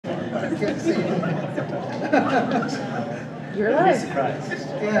Good to see you. You're I'd be live. surprised.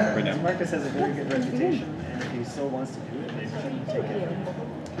 Yeah. Right now. Marcus has a very good reputation, and if he still wants to do it, maybe he should take it.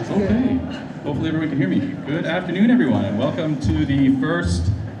 Okay, hopefully everyone can hear me. Good afternoon, everyone, and welcome to the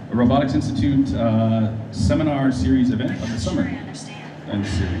first Robotics Institute seminar series event of the summer. And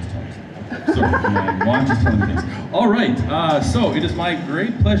series talks. Sorry, my watch is telling me things. All right, so it is my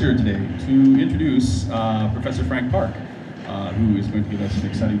great pleasure today to introduce Professor Frank Park, who is going to give us an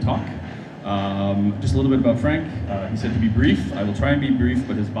exciting talk. Just a little bit about Frank. He said to be brief. I will try and be brief,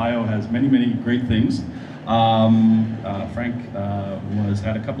 but his bio has many, many great things. Frank was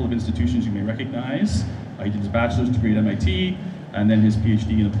at a couple of institutions you may recognize. He did his bachelor's degree at MIT, and then his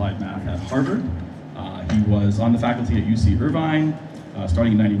PhD in applied math at Harvard. He was on the faculty at UC Irvine,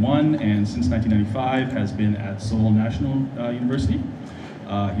 starting in '91, and since 1995 has been at Seoul National University.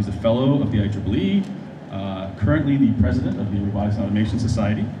 He's a fellow of the IEEE, currently the president of the Robotics and Automation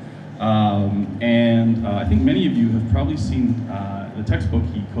Society. I think many of you have probably seen the textbook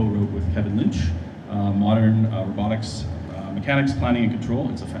he co-wrote with Kevin Lynch, Modern Robotics, Mechanics, Planning and Control.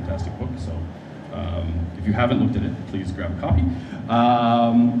 It's a fantastic book, so if you haven't looked at it, please grab a copy.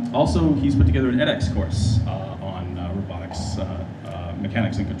 Also, he's put together an edX course on robotics,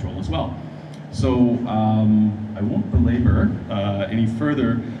 mechanics and control as well. So I won't belabor any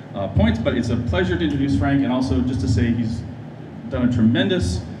further points, but it's a pleasure to introduce Frank, and also just to say he's done a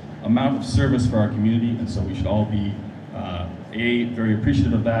tremendous amount of service for our community, and so we should all be A, very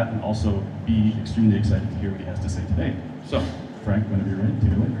appreciative of that, and also B, extremely excited to hear what he has to say today. So, Frank, whenever you're ready,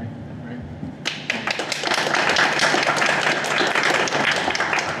 take it away.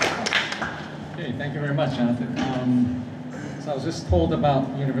 Okay, thank you very much, Jonathan. So I was just told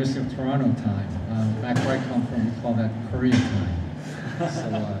about University of Toronto time. Back where I come from, we call that Korea time. So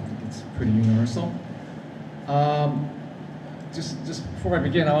I think it's pretty universal. Just before I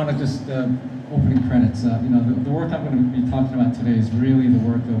begin, I want to just opening credits. The work I'm going to be talking about today is really the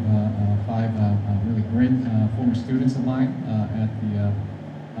work of five really great former students of mine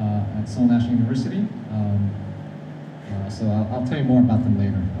at Seoul National University. So I'll tell you more about them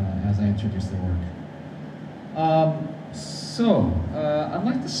later as I introduce their work. I'd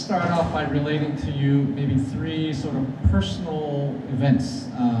like to start off by relating to you maybe three sort of personal events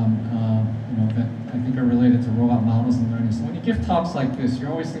that I think are related to robot models and learning. So when you give talks like this,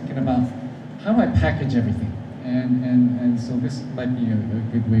 you're always thinking about how do I package everything? And so this might be a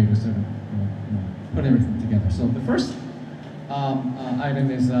good way to sort of put everything together. So the first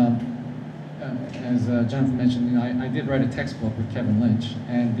item is, as Jonathan mentioned, I did write a textbook with Kevin Lynch,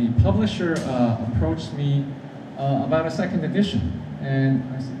 and the publisher approached me about a second edition. And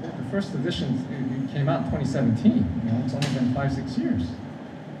I said, well, the first edition it came out in 2017. It's only been 5-6 years.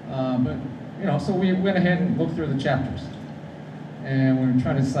 So we went ahead and looked through the chapters. And we were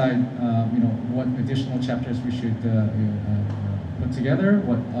trying to decide, what additional chapters we should put together,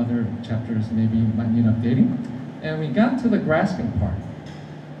 what other chapters maybe might need updating. And we got to the grasping part.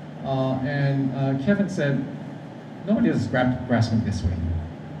 Kevin said, nobody does grasping this way.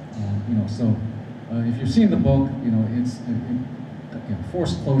 If you've seen the book, it's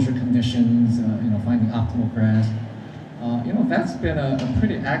forced closure conditions, finding optimal grasp. That's been a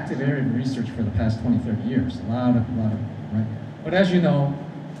pretty active area of research for the past 20, 30 years. A lot of, right? But as you know,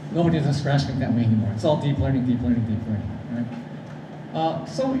 nobody does grasping that way anymore. It's all deep learning, right?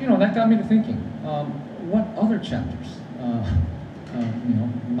 That got me to thinking, what other chapters,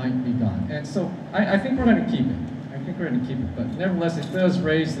 might be gone? And so I think we're going to keep it. But nevertheless, it does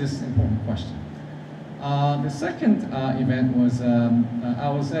raise this important question. The second event was, I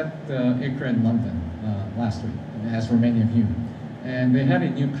was at ICRA in London last week, as were many of you. And they had a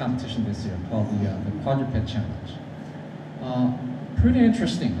new competition this year called the Quadruped Challenge. Pretty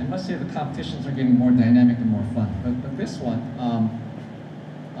interesting. I must say the competitions are getting more dynamic and more fun. But this one,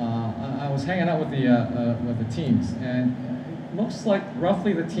 I was hanging out with the teams, and it looks like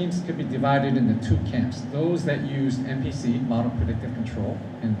roughly the teams could be divided into two camps: those that use MPC, model predictive control,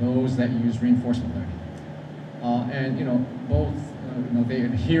 and those that use reinforcement learning. Both they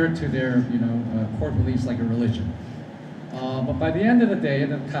adhere to their core beliefs like a religion. But by the end of the day, in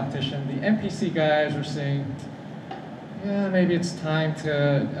the competition, the MPC guys are saying, yeah, maybe it's time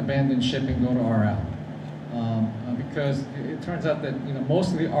to abandon ship and go to RL. Because it turns out that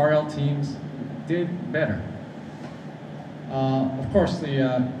most of the RL teams did better. Of course,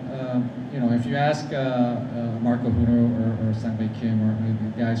 if you ask Marco Huno or Sang-Bae Kim or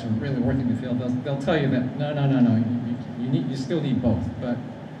the guys who are really working the field, they'll tell you that no, you still need both. But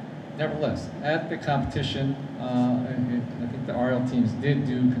nevertheless, at the competition, I think the RL teams did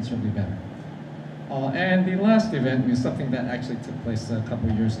do considerably better. And the last event is something that actually took place a couple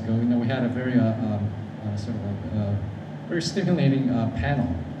of years ago. We had a very very stimulating panel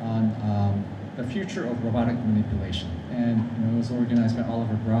on the future of robotic manipulation, and it was organized by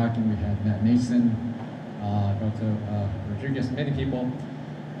Oliver Brock, and we had Matt Mason, Roto Rodriguez, many people,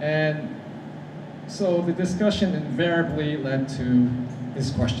 and so the discussion invariably led to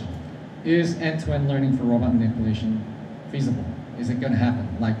this question: is end-to-end learning for robot manipulation feasible? Is it going to happen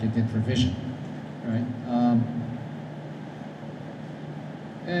like it did for vision? Right?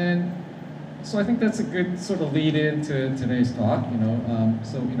 And so I think that's a good sort of lead into today's talk.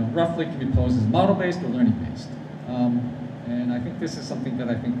 Roughly can be posed as model-based or learning-based. And I think this is something that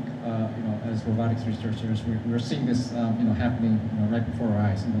I think, as robotics researchers, we're seeing this, happening, right before our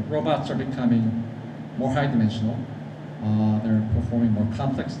eyes. Robots are becoming more high-dimensional. They're performing more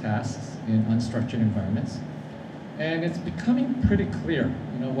complex tasks in unstructured environments. And it's becoming pretty clear,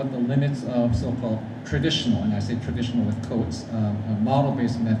 what the limits of so-called traditional, and I say traditional with quotes,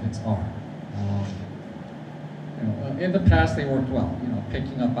 model-based methods are. In the past, they worked well,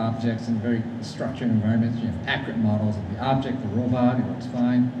 picking up objects in very structured environments. You have accurate models of the object, the robot, it works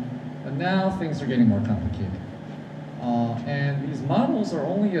fine. But now things are getting more complicated. And these models are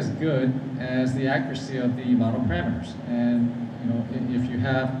only as good as the accuracy of the model parameters. And if you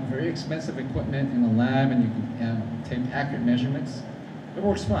have very expensive equipment in a lab and you can take accurate measurements, it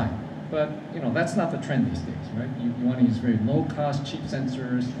works fine. But that's not the trend these days, right? You want to use very low-cost, cheap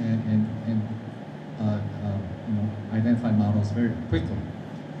sensors and identify models very quickly.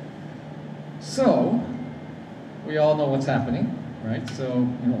 So we all know what's happening, right? So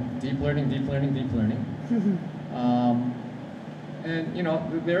deep learning, deep learning, deep learning. And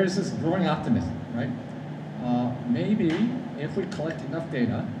there is this growing optimism, right? Maybe if we collect enough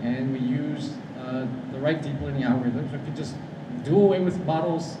data and we use the right deep learning algorithms, we could just do away with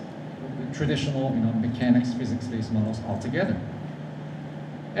models, the traditional mechanics, physics-based models altogether.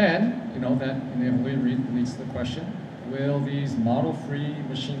 And that inevitably leads to the question: will these model-free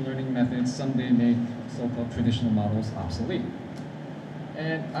machine learning methods someday make so-called traditional models obsolete?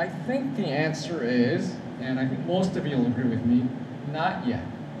 And I think the answer is, and I think most of you will agree with me, not yet,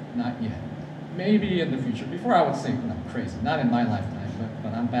 not yet. Maybe in the future. Before I would say, crazy. Not in my lifetime,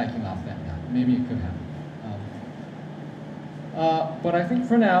 but I'm backing off that now. Maybe it could happen. But I think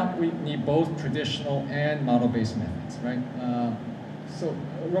for now, we need both traditional and model-based methods, right? So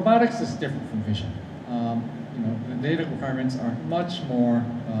robotics is different from vision. The data requirements are much more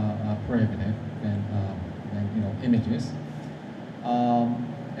prohibitive than images.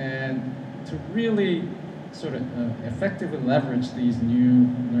 And to really sort of effectively leverage these new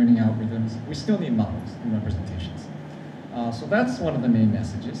learning algorithms, we still need models and representations. So that's one of the main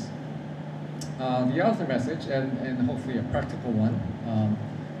messages. The other message, and hopefully a practical one,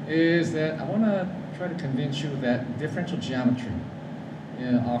 is that I want to try to convince you that differential geometry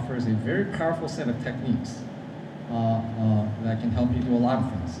offers a very powerful set of techniques that can help you do a lot of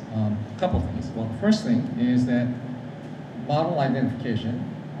things. A couple things. Well, the first thing is that model identification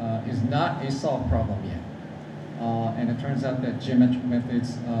is not a solved problem yet. And it turns out that geometric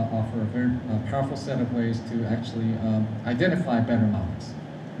methods offer a very powerful set of ways to actually identify better models,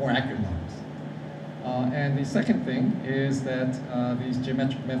 more accurate models. And the second thing is that these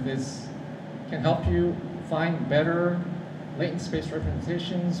geometric methods can help you find better latent space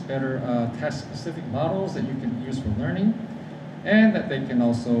representations, better task-specific models that you can use for learning, and that they can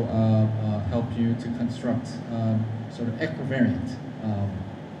also help you to construct sort of equivariant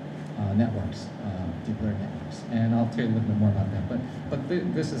networks, deep learning networks. And I'll tell you a little bit more about that. But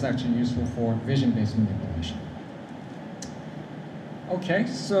this is actually useful for vision-based manipulation. Okay,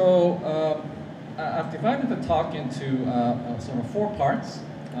 so I've divided the talk into sort of 4 parts.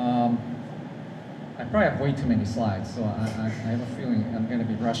 I probably have way too many slides, so I have a feeling I'm going to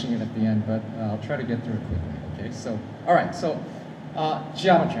be rushing it at the end, but I'll try to get through it quickly. Okay, so all right, so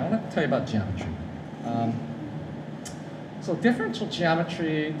geometry. I want to tell you about geometry. So differential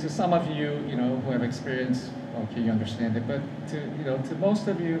geometry, to some of you, who have experience, okay, you understand it, but to most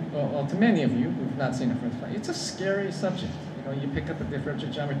of you, well, to many of you who've not seen it for the first time, it's a scary subject. You pick up a differential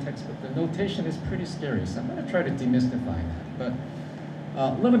geometry textbook, the notation is pretty scary, so I'm going to try to demystify that. But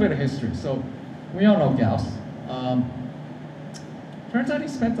a little bit of history. So we all know Gauss. Turns out he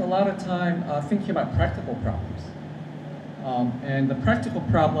spent a lot of time thinking about practical problems. And the practical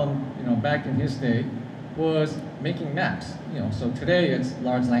problem, back in his day, was making maps. So today it's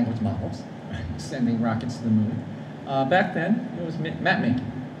large language models, sending rockets to the moon. Back then it was map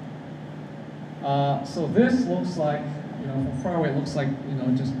making. So this looks like, from far away it looks like,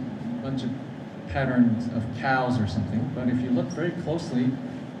 just a bunch of patterns of cows or something. But if you look very closely,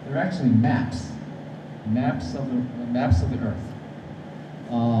 they're actually maps maps of the Earth.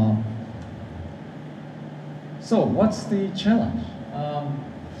 So what's the challenge?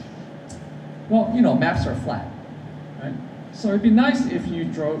 Well, you know, maps are flat, right? So it'd be nice if you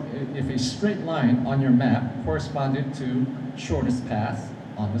if a straight line on your map corresponded to shortest path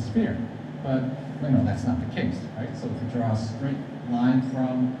on the sphere. But, you know, that's not the case, right? So if you draw a straight line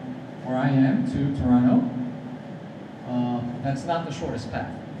from where I am to Toronto, that's not the shortest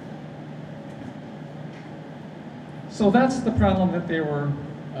path. So that's the problem that they were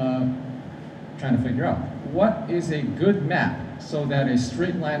trying to figure out. What is a good map so that a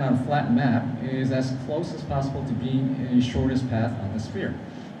straight line on a flat map is as close as possible to being a shortest path on the sphere?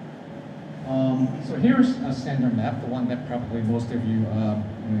 So here's a standard map, the one that probably most of you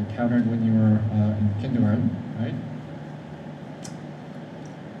encountered when you were in kindergarten, right?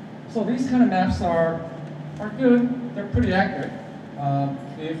 So these kind of maps are good. They're pretty accurate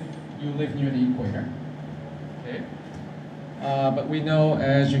if you live near the equator. Okay. But we know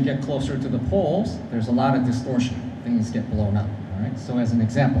as you get closer to the poles, there's a lot of distortion. Things get blown up. All right. So as an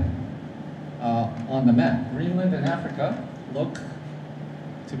example, on the map, Greenland and Africa look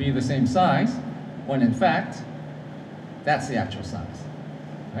to be the same size, when in fact, that's the actual size.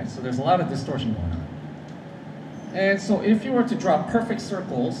 Right. So there's a lot of distortion going on. And so if you were to draw perfect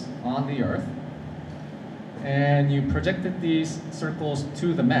circles on the Earth, and you projected these circles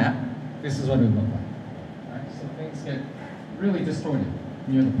to the map, this is what it would look like. Right? So things get really distorted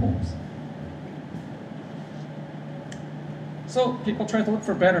near the poles. So people try to look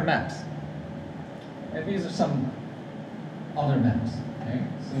for better maps. And these are some other maps. Okay?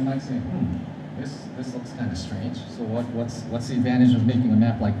 So you might say, this looks kind of strange. So what's the advantage of making a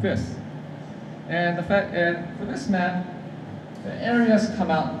map like this? And for this map, the areas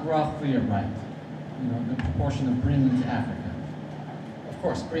come out roughly right. You know, the proportion of Greenland to Africa. Of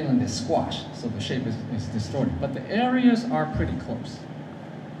course, Greenland is squashed, so the shape is distorted, but the areas are pretty close.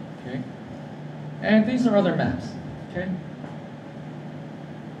 Okay? And these are other maps. Okay?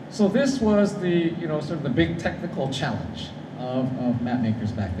 So this was the, you know, sort of the big technical challenge of map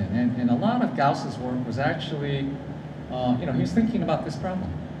makers back then. And a lot of Gauss's work was actually, you know, he was thinking about this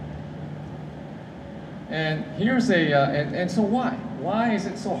problem. And here's and so why? Why is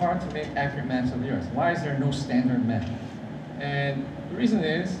it so hard to make accurate maps of the Earth? Why is there no standard map? And the reason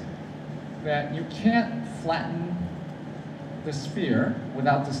is that you can't flatten the sphere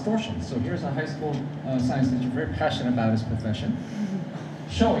without distortion. So here's a high school science teacher very passionate about his profession,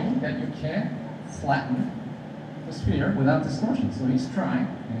 showing that you can't flatten the sphere without distortion. So he's trying,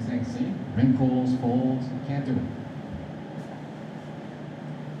 and he's saying, see, wrinkles, folds, you can't do it.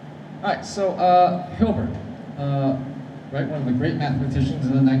 All right, so Hilbert, right, one of the great mathematicians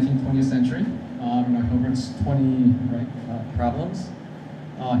in the 19th, 20th century. You know, Hilbert's 20 problems.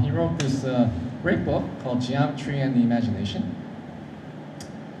 He wrote this great book called Geometry and the Imagination.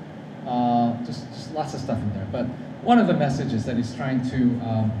 Just lots of stuff in there. But one of the messages that he's trying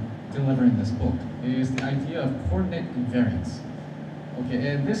to deliver in this book is the idea of coordinate invariance. Okay,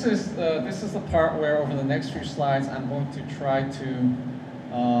 and this is the part where over the next few slides I'm going to try to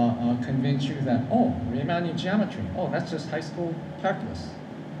convince you that, oh, Riemannian geometry, oh, that's just high school calculus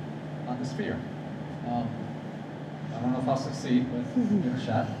on the sphere. I don't know if I'll succeed, but give it a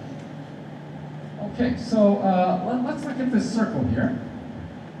shot. Okay, so let's look at this circle here.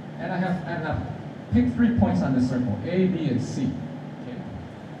 And I have picked 3 points on this circle, A, B, and C. Okay?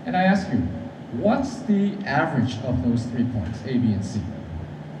 And I ask you, what's the average of those 3 points, A, B, and C?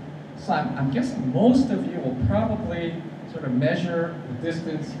 So I'm guessing most of you will probably sort of measure the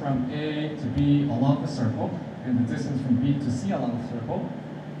distance from A to B along the circle, and the distance from B to C along the circle,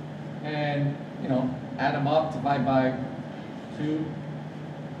 and, you know, add them up, divide by 2,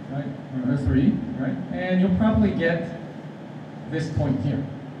 right, or 3, right, and you'll probably get this point here,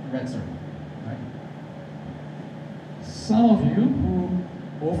 the red circle, right. Some of you who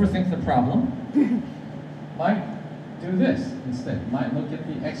overthink the problem might do this instead. Might look at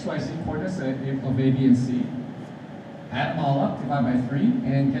the XYZ coordinates of A, B, and C, add them all up, divide by 3,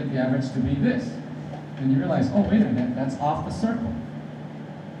 and get the average to be this. And you realize, oh, wait a minute, that's off the circle.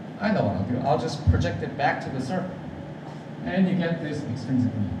 I know what I'll do. I'll just project it back to the circle. And you get this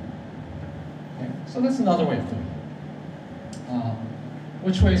extrinsic mean. Okay? So that's another way of doing it.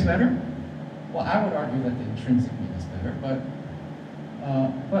 Which way is better? Well, I would argue that the intrinsic mean is better, but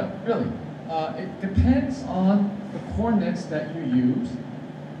really, it depends on the coordinates that you use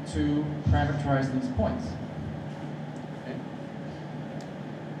to parameterize these points. Okay.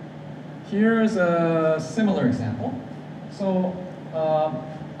 Here's a similar example. So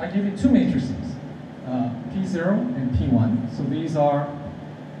I give you 2 matrices, P0 and P1. So these are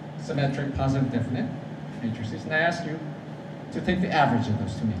symmetric, positive, definite. matrices, and I ask you to take the average of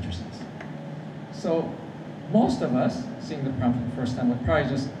those two matrices. So most of us, seeing the problem for the first time, would probably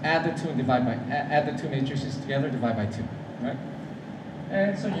just add the two and add the two matrices together, divide by 2, right?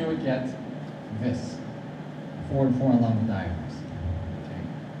 And so you would get this, 4 and 4 along the diagonals.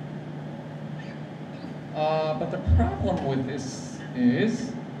 Okay. But the problem with this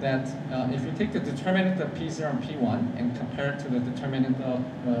is that if you take the determinant of P0 and P1 and compare it to the determinant of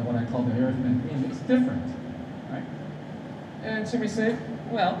what I call the arithmetic mean, it's different, right? And so we say,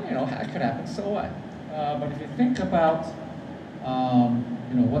 well, you know, that could happen, so what? But if you think about,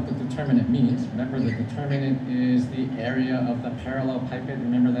 you know, what the determinant means, remember the determinant is the area of the parallel pipette,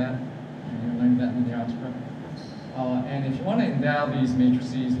 remember that? You learned that in the algebra. And if you want to endow these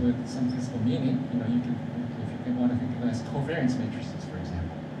matrices with some physical meaning, you know, you can, if you want to think of them as covariance matrices, for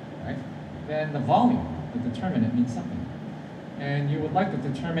example, right? Then the volume, the determinant, means something. And you would like the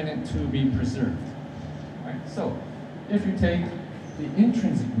determinant to be preserved, right? So if you take the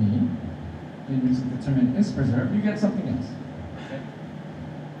intrinsic mean, in which the determinant is preserved, you get something else.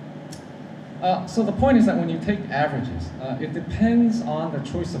 Okay? So the point is that when you take averages, it depends on the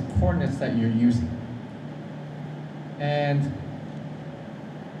choice of coordinates that you're using. And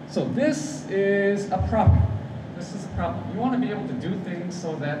so this is a problem. This is a problem. You want to be able to do things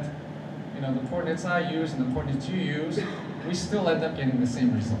so that, you know, the coordinates I use and the coordinates you use, we still end up getting the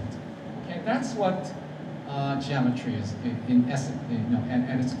same result. Okay, that's what geometry is in essence, you know,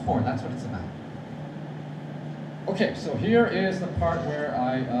 and its core. That's what it's about. Okay, so here is the part where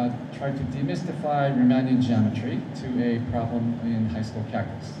I try to demystify Riemannian geometry to a problem in high school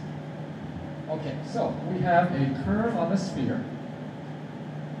calculus. Okay, so we have a curve on the sphere,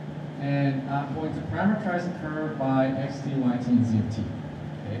 and I'm going to parameterize the curve by x, t, y, t, and z of t.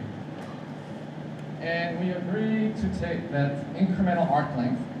 Okay? And we agree to take that incremental arc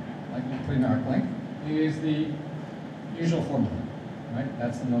length, like Euclidean arc length, is the usual formula, right?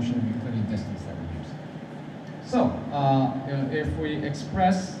 That's the notion of Euclidean distance that we use. So, if we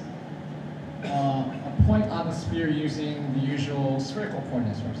express a point on the sphere using the usual spherical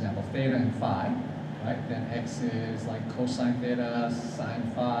coordinates, for example, theta and phi, right? Then x is like cosine theta,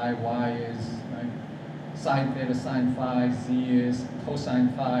 sine phi, y is right, sine theta, sine phi, z is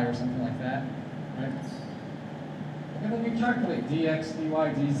cosine phi, or something like that, right? And then you calculate dx, dy,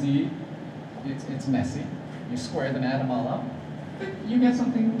 dz. It's messy. You square them, add them all up. You get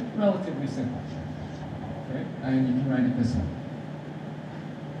something relatively simple. Okay, and you can write it this way.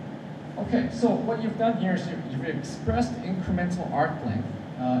 Okay, so what you've done here is you've expressed incremental arc length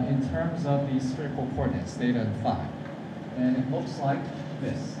in terms of these spherical coordinates, theta and phi. And it looks like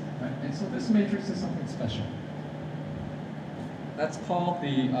this, right? And so this matrix is something special. That's called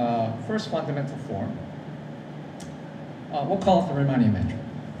the first fundamental form. We'll call it the Riemannian metric.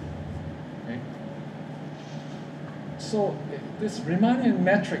 Okay? So this Riemannian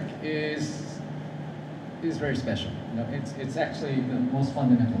metric is very special. You know, it's actually the most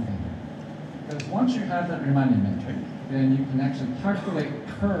fundamental thing. Because once you have that Riemannian metric, then you can actually calculate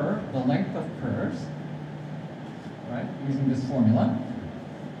the length of curves, right, using this formula.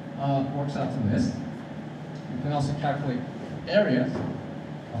 Works out to this. You can also calculate areas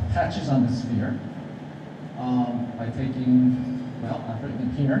of patches on the sphere by taking, well, I've written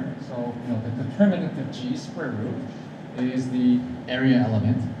it here. So, you know, the determinant of G square root is the area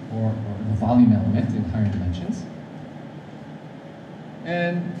element or the volume element in higher dimensions.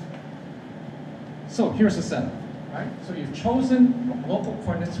 And so here's the setup, right? So you've chosen local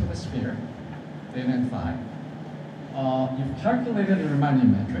coordinates for the sphere, theta and phi. You've calculated the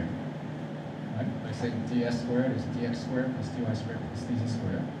Riemannian metric, right? By saying ds squared is dx squared plus dy squared plus dz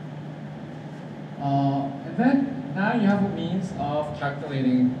squared. And then now you have a means of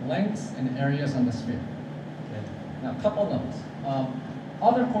calculating lengths and areas on the sphere. Okay. Now, a couple notes.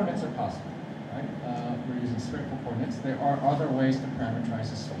 Other coordinates are possible, right? We're using spherical coordinates. There are other ways to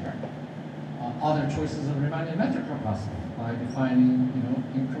parameterize a sphere. Other choices of Riemannian metric are possible by defining, you know,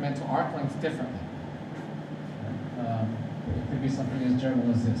 incremental arc length differently. Right? It could be something as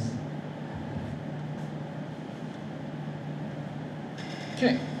general as this.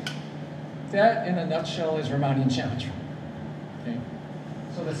 Okay, that in a nutshell is Riemannian geometry. Okay,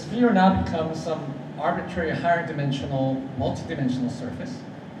 so the sphere now becomes some arbitrary higher dimensional, multi-dimensional surface,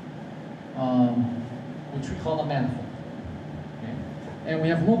 which we call a manifold. Okay? And we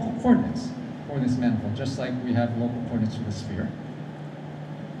have local coordinates for this manifold, just like we have local coordinates for the sphere.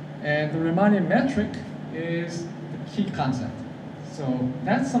 And the Riemannian metric is the key concept. So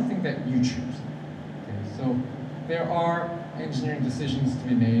that's something that you choose. Okay? So there are engineering decisions to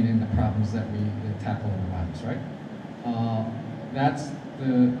be made in the problems that we tackle in robotics, right? That's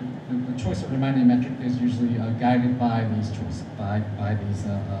the choice of reminding metric is usually guided by these choices, by these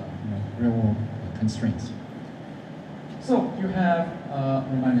real world constraints. So you have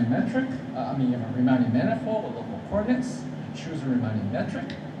reminding metric, you have a reminding manifold with local coordinates. You choose a reminding metric.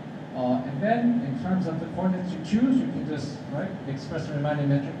 And then in terms of the coordinates you choose, you can just express the reminding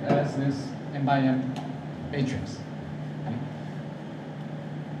metric as this m by m matrix. Okay?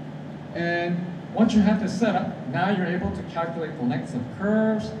 And once you have this set up, now you're able to calculate the lengths of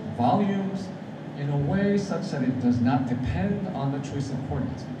curves, volumes, in a way such that it does not depend on the choice of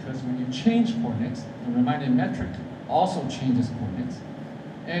coordinates. Because when you change coordinates, the reminding metric also changes coordinates.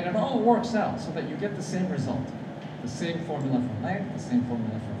 And it all works out so that you get the same result. The same formula for length, the same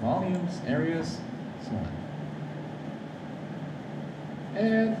formula for volumes, areas, so on.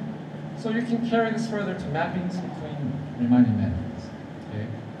 And so you can carry this further to mappings between reminding manifolds. Okay?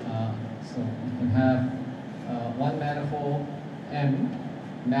 So you can have one manifold M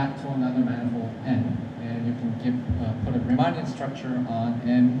mapped to another manifold N, and you can put a reminding structure on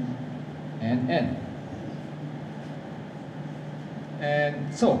M and N.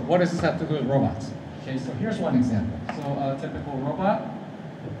 And so, what does this have to do with robots? Okay, so here's one example. So a typical robot,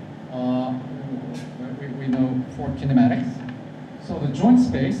 we know for kinematics. So the joint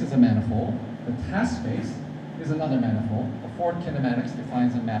space is a manifold. The task space is another manifold. The Ford kinematics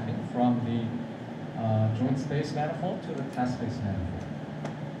defines a mapping from the joint space manifold to the task space manifold.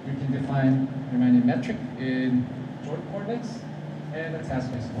 You can define reminding metric in joint coordinates and the task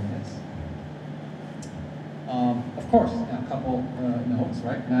space coordinates. Of course, a couple notes,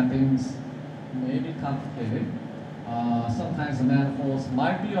 right? Mappings may be complicated. Sometimes the manifolds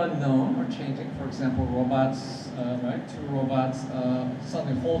might be unknown or changing. For example, robots, two robots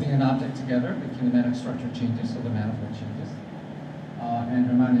suddenly holding an object together, the kinematic structure changes, so the manifold changes. And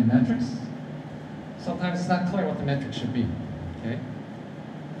reminding metrics, sometimes it's not clear what the metric should be, okay?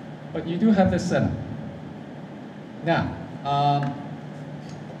 But you do have this setup. Now,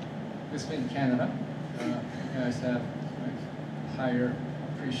 this being Canada, you guys have higher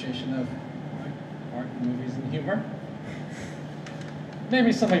appreciation of art, movies, and humor.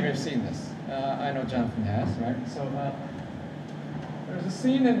 Maybe some of you have seen this. I know Jonathan has, right? So there's a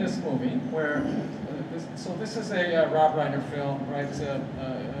scene in this movie where, this is a Rob Reiner film, right? It's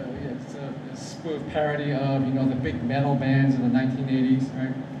a spoof parody of, the big metal bands in the 1980s,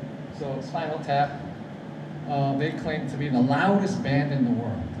 right? So Spinal Tap, they claim to be the loudest band in the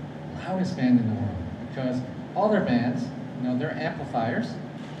world. Loudest band in the world. Because other bands, their amplifiers,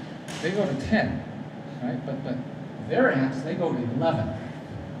 they go to 10, right? But their amps, they go to 11. Right?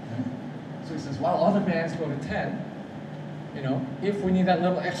 So he says, while other bands go to 10, if we need that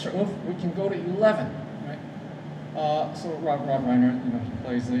little extra oomph, we can go to 11, right? So Rob Reiner, he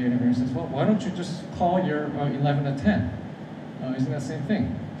plays the interview and says, well, why don't you just call your 11 to 10? Isn't that the same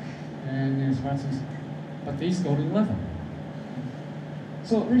thing? And his friend says, but these go to 11.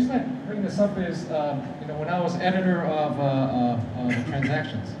 So the reason I bring this up is, when I was editor of the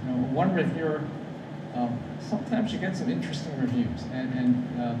Transactions, one reviewer, sometimes you get some interesting reviews,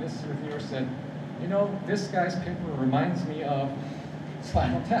 and this reviewer said, this guy's paper reminds me of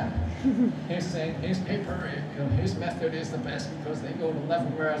Spinal Tap. He's saying his paper, his method is the best because they go to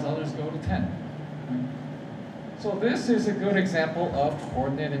 11, whereas others go to 10. Right? So this is a good example of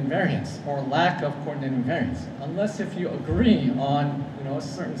coordinate invariance, or lack of coordinate invariance. Unless if you agree on a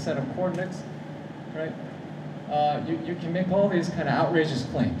certain set of coordinates, right? You can make all these kind of outrageous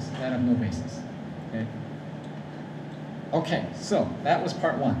claims that have no basis. Okay. Okay, so that was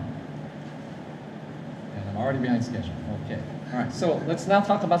part one. And I'm already behind schedule. Okay. All right, so let's now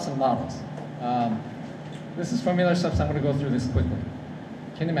talk about some models. This is familiar stuff, so I'm going to go through this quickly.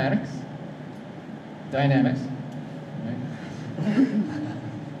 Kinematics, dynamics. Right?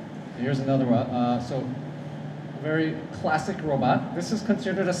 Here's another one. So, a very classic robot. This is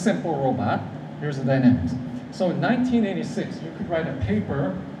considered a simple robot. Here's the dynamics. So in 1986, you could write a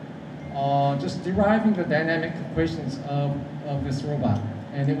paper just deriving the dynamic equations of this robot,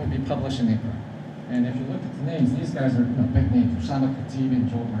 and it would be published in April. And if you look at the names, these guys are big names, Osama Khatib and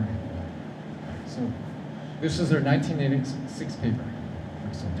Joel Martin. So this is their 1986 paper.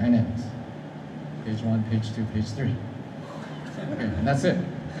 So dynamics. Page 1, page 2, page 3. Okay, and that's it.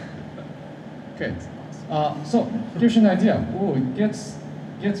 Okay, so here's an idea. Ooh, it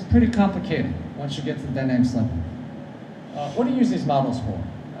gets pretty complicated once you get to the dynamics level. What do you use these models for?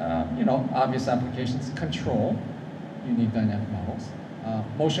 Obvious applications. Control, you need dynamic models.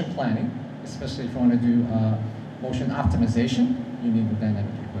 Motion planning, especially if you want to do motion optimization, you need the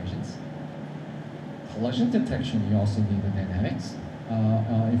dynamic equations. Collision detection, you also need the dynamics.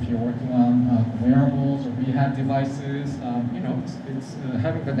 If you're working on wearables or rehab devices,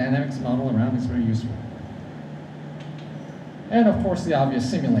 having the dynamics model around is very useful. And of course, the obvious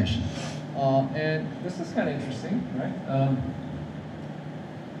simulation. And this is kind of interesting, right?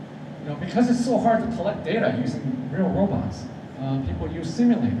 Because it's so hard to collect data using real robots, people use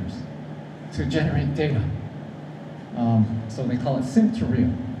simulators to generate data. So they call it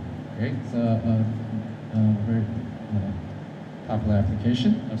sim-to-real. Okay, it's a very popular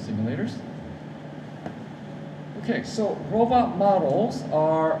application of simulators. Okay, so robot models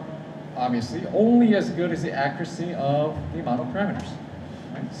are obviously only as good as the accuracy of the model parameters.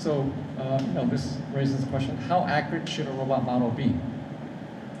 Right? So, this raises the question: how accurate should a robot model be?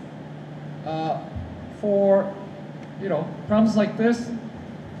 For problems like this,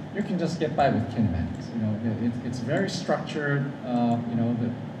 you can just get by with kinematics. It's very structured.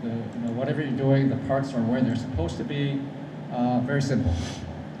 Whatever you're doing, the parts are where they're supposed to be. Very simple.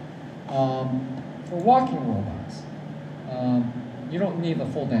 For walking robots, you don't need the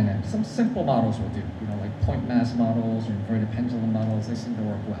full dynamics. Some simple models will do. Like point mass models or inverted pendulum models. They seem to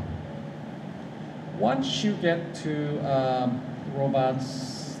work well. Once you get to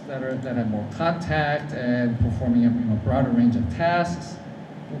robots that have more contact and performing a broader range of tasks,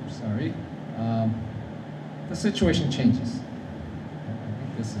 the situation changes. I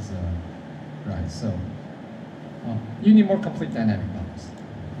think this is right. So you need more complete dynamic models.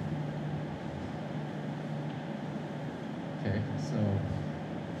 Okay, so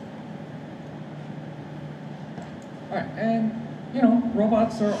all right, and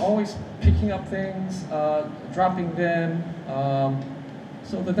robots are always picking up things, dropping them.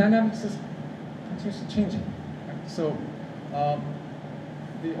 So the dynamics is continuously changing. Right? So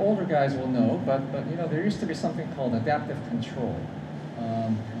the older guys will know, but there used to be something called adaptive control.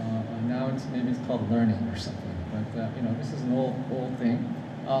 Now maybe it's called learning or something. But this is an old thing.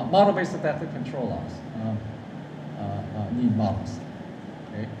 Model-based adaptive control laws need models.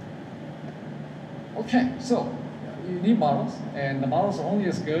 Okay, so you need models, and the models are only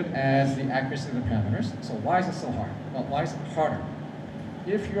as good as the accuracy of the parameters. So why is it so hard? Well, why is it harder?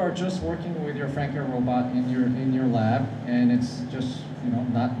 If you are just working with your Franken robot in your lab, and it's just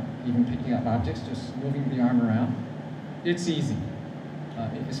not even picking up objects, just moving the arm around, it's easy.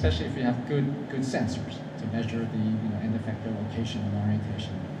 Especially if you have good sensors to measure the end effector location and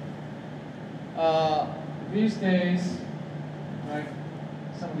orientation. These days, right,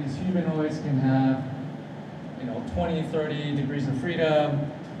 some of these humanoids can have 20, 30 degrees of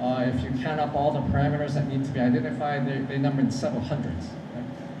freedom. If you count up all the parameters that need to be identified, they number in several hundreds. Right?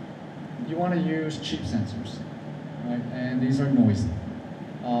 You want to use cheap sensors, right? And these are noisy.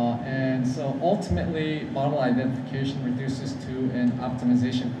 And so ultimately, model identification reduces to an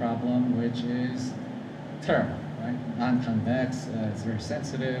optimization problem, which is terrible, right? Non-convex, it's very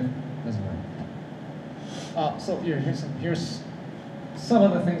sensitive, doesn't work. So here's some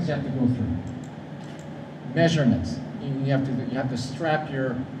of the things you have to go through. Measurements. You have to strap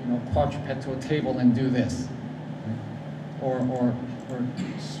your quadruped to a table and do this, right? Or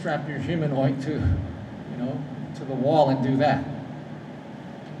strap your humanoid to the wall and do that.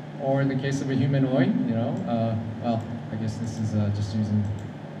 Or in the case of a humanoid, well, I guess this is just using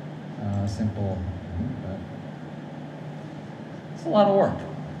simple, but it's a lot of work.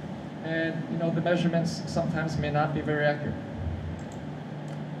 And the measurements sometimes may not be very accurate.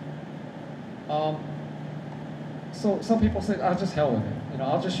 So some people say, "I'll just hell with it.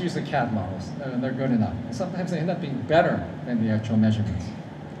 I'll just use the CAD models. They're good enough." And sometimes they end up being better than the actual measurements.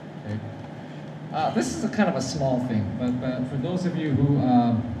 Okay? This is a kind of a small thing, but for those of you who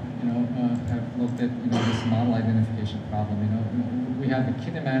have looked at this model identification problem, we have the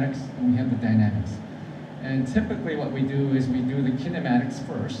kinematics and we have the dynamics. And typically, what we do is we do the kinematics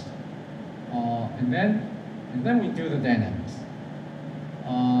first, and then we do the dynamics.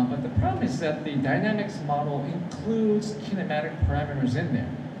 But the problem is that the dynamics model includes kinematic parameters in there.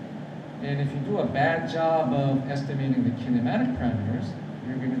 And if you do a bad job of estimating the kinematic parameters,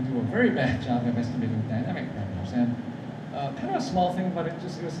 you're going to do a very bad job of estimating the dynamic parameters. And kind of a small thing, but it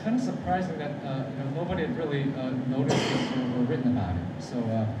was kind of surprising that nobody had really noticed this or written about it. So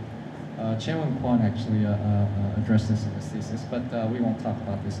Chen Kwon actually addressed this in his thesis, but we won't talk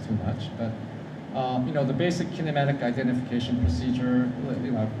about this too much. But the basic kinematic identification procedure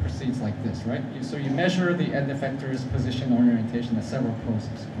proceeds like this, right? So you measure the end effector's position orientation at several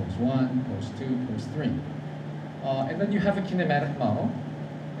poses: pose 1, pose 2, pose 3. And then you have a kinematic model,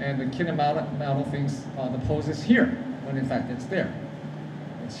 and the kinematic model thinks the pose is here, when in fact it's there.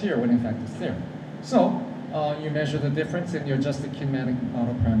 It's here, when in fact it's there. So you measure the difference and you adjust the kinematic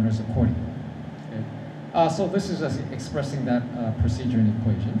model parameters accordingly. Okay? So this is just expressing that procedure in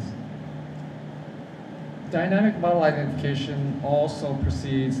equations. Dynamic model identification also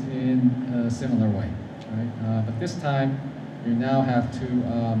proceeds in a similar way, right? But this time, you now have to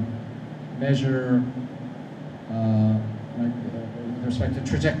measure with respect to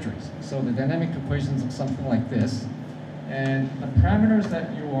trajectories. So the dynamic equations look something like this, and the parameters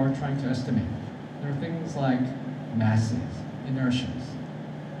that you are trying to estimate, there are things like masses, inertias,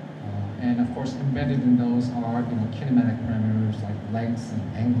 and of course embedded in those are kinematic parameters like lengths and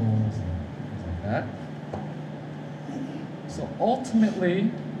angles and things like that. So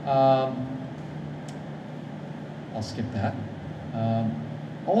ultimately, I'll skip that.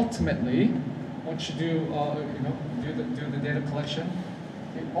 Ultimately, what you do, do the data collection.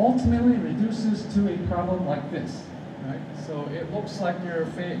 It ultimately reduces to a problem like this, right? So it looks like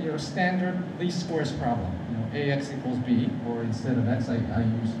your standard least squares problem. Ax equals b, or instead of x, I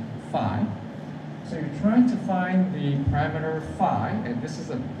use phi. So you're trying to find the parameter phi, and this is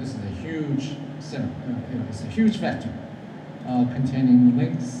a huge it's a huge vector. Containing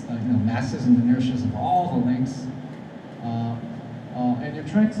lengths, masses and inertias of all the lengths, and you're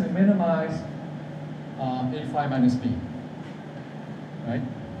trying to minimize a phi minus b, right?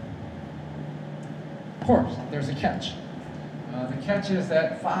 Of course, there's a catch. The catch is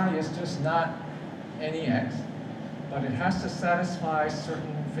that phi is just not any x, but it has to satisfy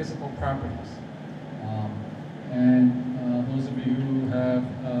certain physical properties. Those of you who have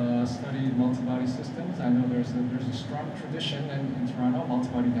studied multi-body systems, I know there's a strong tradition in Toronto,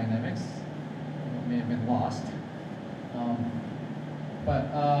 multi-body dynamics. It may have been lost.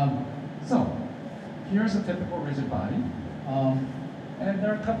 So here's a typical rigid body. And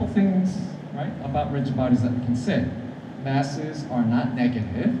there are a couple things, right, about rigid bodies that we can say. Masses are not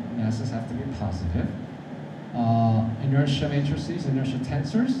negative. Masses have to be positive. Inertia matrices, inertia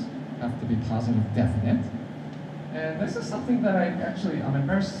tensors have to be positive definite. And this is something that I'm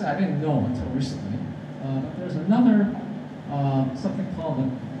embarrassed to say I didn't know until recently. But there's another, something called,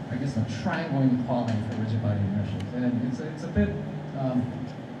 a triangle inequality for rigid body inertias. And it's a bit,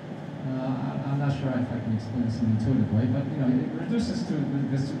 I'm not sure if I can explain this in an intuitive way, but it reduces to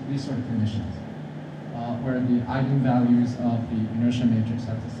these sort of conditions, where the eigenvalues of the inertia matrix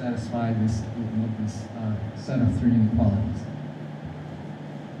have to satisfy this set of three inequalities.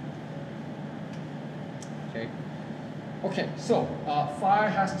 Okay, so phi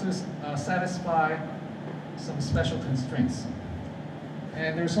has to satisfy some special constraints.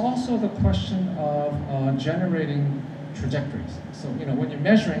 And there's also the question of generating trajectories. So, when you're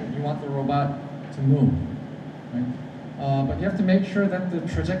measuring, you want the robot to move, right? But you have to make sure that the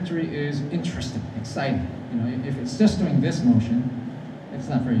trajectory is interesting, exciting. If it's just doing this motion, it's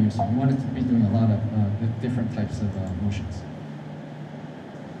not very useful. You want it to be doing a lot of different types of motions.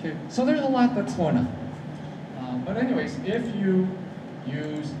 Okay, so there's a lot that's going on. But anyways, if you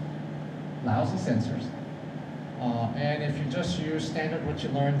use lousy sensors, and if you just use standard what you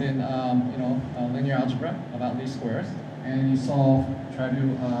learned in linear algebra about least squares, and you try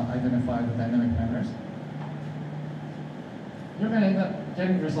to identify the dynamic parameters, you're going to end up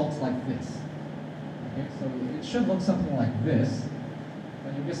getting results like this. Okay, so it should look something like this,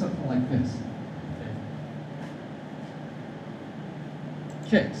 but you get something like this.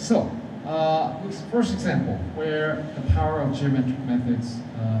 Okay, so this first example where the power of geometric methods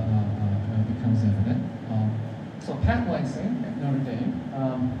becomes evident. So Pat Langsing at Notre Dame,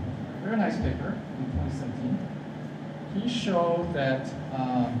 very nice paper in 2017. He showed that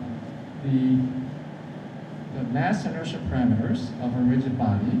the mass inertia parameters of a rigid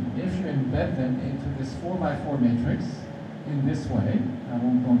body, if you embed them into this 4x4 matrix in this way, I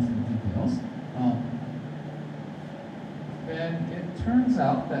won't go into the details, then it turns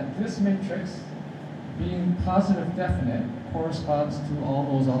out that this matrix, being positive definite, corresponds to all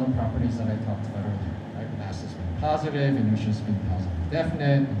those other properties that I talked about earlier, right? Masses being positive, inertia being positive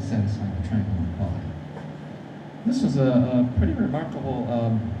definite, and satisfying the triangle inequality. This was a pretty remarkable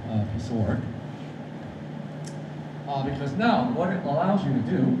piece of work, because now what it allows you to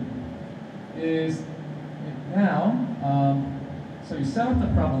do is so you set up the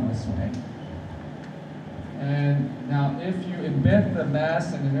problem this way. And now if you embed the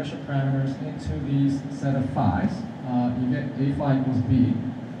mass and inertia parameters into these set of phi's, you get A phi equals B.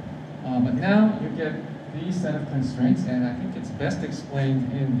 But now you get these set of constraints, and I think it's best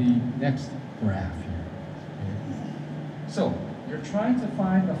explained in the next graph here. Okay. So you're trying to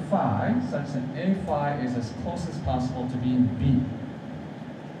find the phi such that A phi is as close as possible to being B.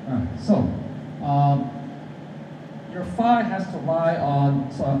 All right, so your phi has to lie on,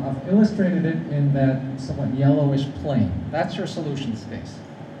 so I've illustrated it in that somewhat yellowish plane. That's your solution space.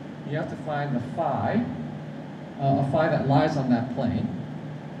 you have to find the phi, a phi that lies on that plane.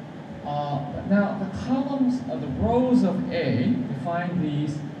 But now the columns of the rows of A define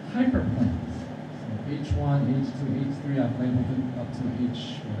these hyperplanes. So H1, H2, H3, I've labeled it up to H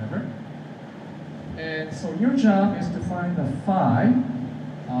whatever. And so your job is to find the phi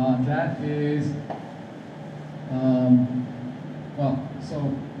that is, so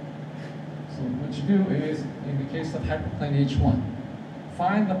what you do is, in the case of hyperplane H1,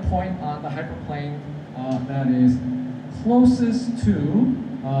 find the point on the hyperplane that is closest to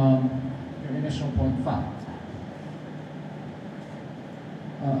your initial point phi.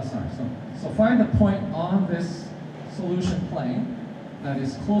 So find the point on this solution plane that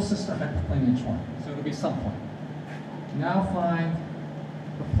is closest to hyperplane H1. So it'll be some point. Now find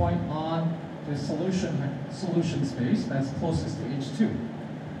the point on the solution space that's closest to H2.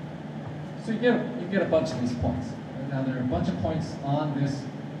 So you get a bunch of these points. Now there are a bunch of points on this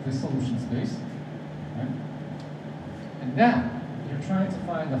solution space. Right? And now you're trying to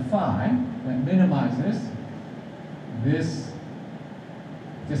find the phi that minimizes this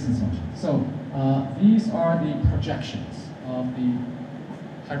distance function. So these are the projections of the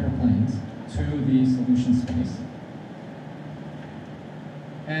hyperplanes to the solution space.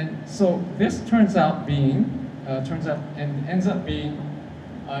 And so this ends up being an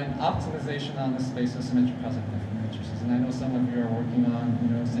optimization on the space of symmetric positive definite matrices. And I know some of you are working on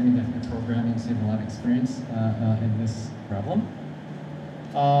semi-definite programming, so you have a lot of experience in this problem.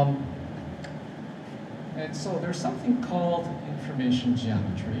 And so there's something called information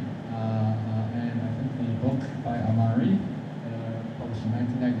geometry. And I think the book by Amari, published in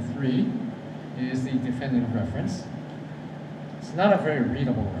 1993, is the definitive reference. It's not a very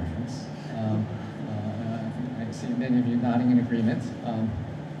readable reference. I see many of you nodding in agreement.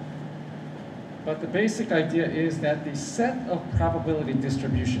 But the basic idea is that the set of probability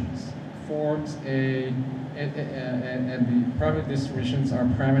distributions forms and the probability distributions are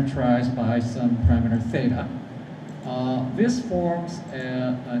parameterized by some parameter theta. This forms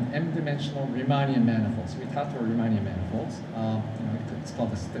an m-dimensional Riemannian manifold. So we talked about Riemannian manifolds. It's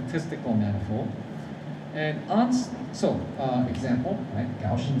called a statistical manifold. And example, right?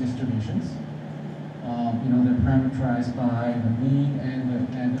 Gaussian distributions. They're parameterized by the mean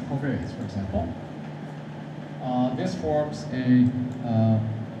and the covariance, for example. This forms a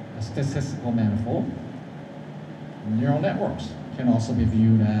statistical manifold. Neural networks can also be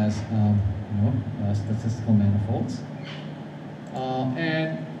viewed as statistical manifolds.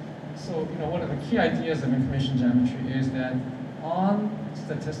 And so one of the key ideas of information geometry is that on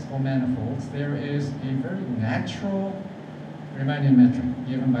statistical manifolds, there is a very natural Riemannian metric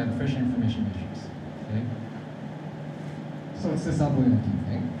given by the Fisher information matrix. Okay? So it's this ugly looking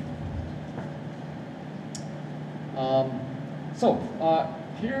thing.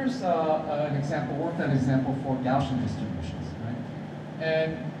 Here's an example, worked out example for Gaussian distributions, right?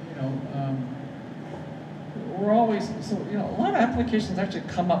 And a lot of applications actually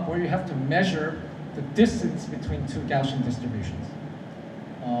come up where you have to measure the distance between two Gaussian distributions.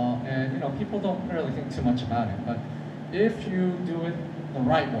 People don't really think too much about it, but if you do it the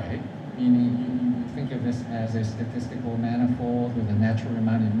right way, meaning you think of this as a statistical manifold with a natural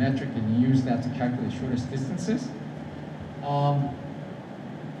Riemannian metric, and you use that to calculate shortest distances,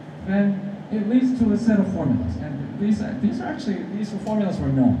 then it leads to a set of formulas. And these formulas were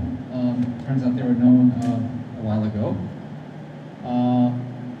known. Turns out they were known a while ago.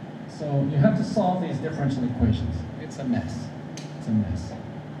 So you have to solve these differential equations. It's a mess. It's a mess.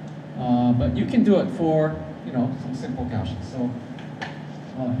 But you can do it for some simple Gaussians. So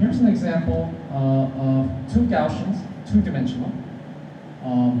here's an example of two Gaussians, two-dimensional.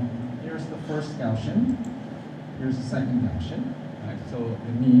 Here's the first Gaussian. Here's the second Gaussian. Right? So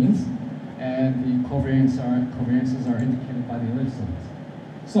the means and the covariances are indicated by the ellipsoids.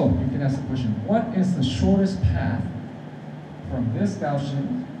 So you can ask the question: what is the shortest path from this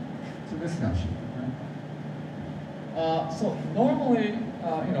Gaussian to this Gaussian? Right? So normally,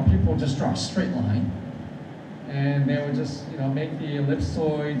 people just draw a straight line, and they would just, make the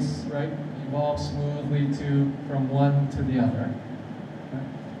ellipsoids, right, evolve smoothly from one to the other. Right?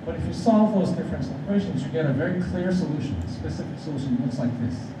 But if you solve those differential equations, you get a very clear solution. A specific solution looks like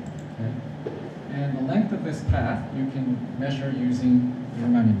this. Okay? And the length of this path you can measure using the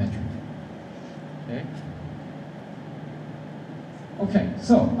Riemannian metric. Okay. Okay.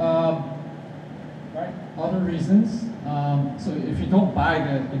 So, right. Other reasons. So if you don't buy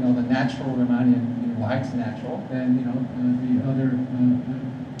the natural Riemannian, why it's natural, then the other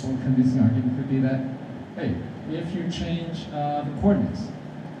more convincing argument could be that, hey, if you change the coordinates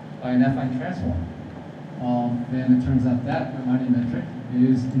by an affine transform, then it turns out that Riemannian metric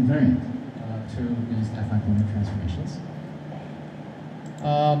is invariant to these affine linear transformations.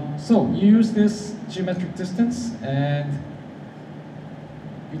 So you use this geometric distance and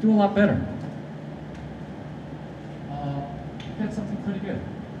you do a lot better. You get something pretty good.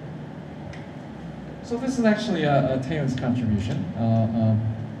 So this is actually a Taeun's contribution,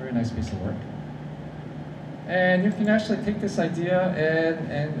 very nice piece of work. And you can actually take this idea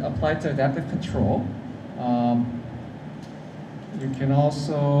and apply it to adaptive control. You can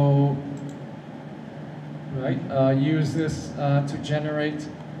also use this to generate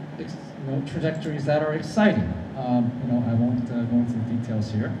trajectories that are exciting. I won't go into the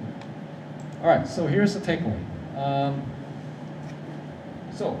details here. All right, so here's the takeaway.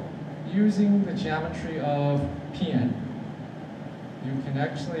 So using the geometry of PN, you can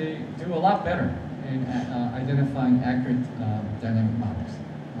actually do a lot better in identifying accurate dynamic models.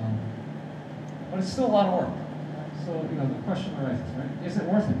 But it's still a lot of work. So the question arises, right? Is it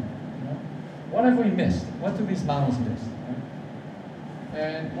worth it? What have we missed? What do these models miss? Right?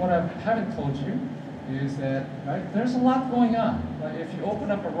 And what I haven't told you is that there's a lot going on. Like if you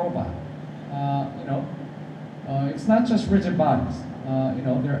open up a robot, it's not just rigid bodies.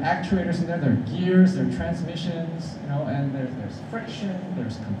 There are actuators in there, there are gears, there are transmissions, and there's friction,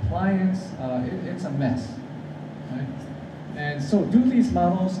 there's compliance. It's a mess, right? And so do these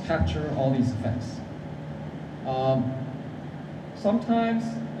models capture all these effects? Sometimes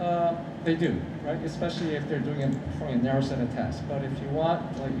they do, right? Especially if they're performing a narrow set of tasks. But if you want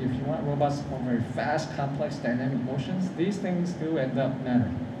robots to perform very fast, complex dynamic motions, these things do end up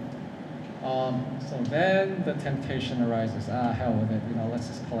mattering. So then the temptation arises, hell with it, let's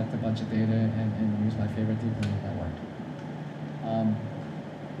just collect a bunch of data and use my favorite deep learning network.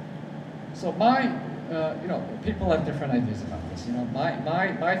 So people have different ideas about this.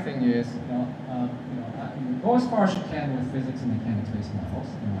 My thing is, go as far as you can with physics and mechanics-based models.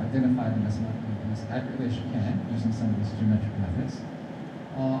 Identify them as accurately as you can using some of these geometric methods.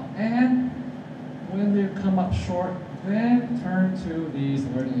 And when they come up short, then turn to these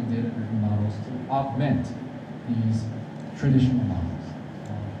learning and data-driven models to augment these traditional models.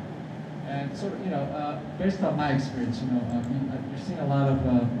 And sort of, based on my experience, you're seeing a lot of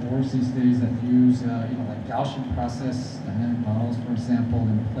works these days that use, like Gaussian process dynamic models, for example,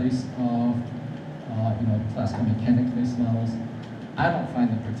 in place of, classical mechanics-based models. I don't find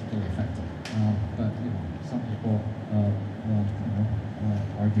them particularly effective, but some people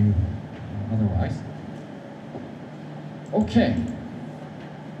argue otherwise. Okay,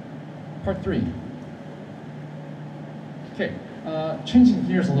 part 3. Okay, changing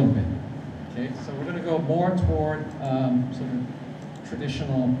gears a little bit. Okay, so we're going to go more toward sort of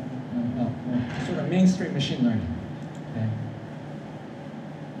traditional, sort of mainstream machine learning. Okay,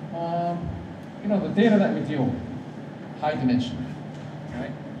 the data that we deal with, high dimension,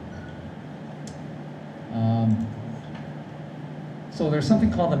 right? So there's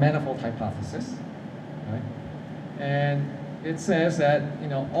something called the manifold hypothesis, right? And it says that,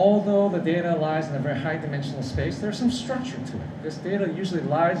 although the data lies in a very high dimensional space, there's some structure to it. This data usually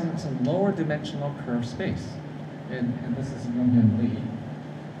lies in some lower dimensional curved space. And this is Young Lee.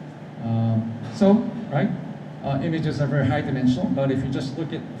 Images are very high dimensional, but if you just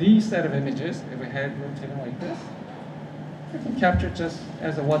look at these set of images, if we had rotating like this, we can capture it just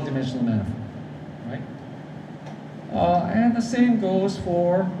as a one-dimensional manifold, right? And the same goes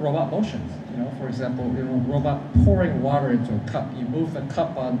for robot motions. For example, robot pouring water into a cup. You move the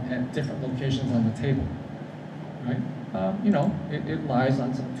cup at different locations on the table, right? It lies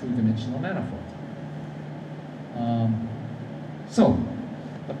on some two-dimensional manifold. So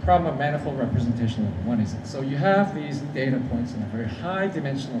the problem of manifold representation level 1 is it. So you have these data points in a very high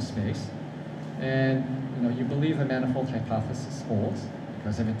dimensional space, and you believe the manifold hypothesis holds,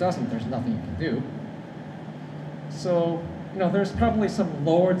 because if it doesn't, there's nothing you can do. So there's probably some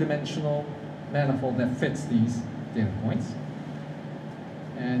lower dimensional manifold that fits these data points.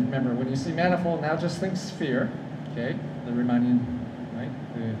 And remember, when you see manifold, now just think sphere, okay, the Riemannian, right,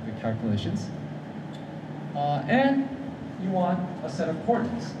 the calculations. And you want a set of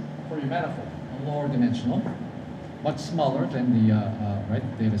coordinates for your manifold, a lower dimensional, much smaller than the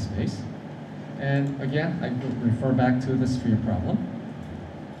data space. And again, I refer back to the sphere problem.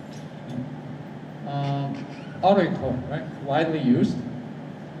 Autoencode, right, widely used.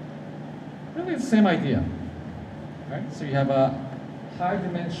 Really the same idea, right? So you have a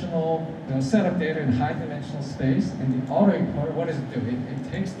high-dimensional set of data in high-dimensional space, and the autoencoder, what does it do?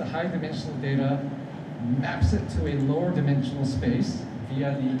 It takes the high-dimensional data, maps it to a lower-dimensional space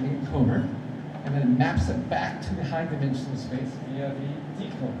via the encoder, and then maps it back to the high-dimensional space via the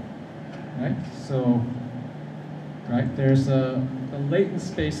decoder, right? So right? There's the latent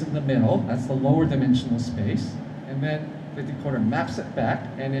space in the middle, that's the lower dimensional space, and then the decoder maps it back,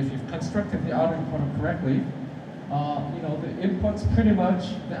 and if you've constructed the autoencoder correctly, the outputs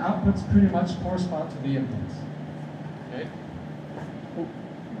pretty much correspond to the inputs. Okay. Oh,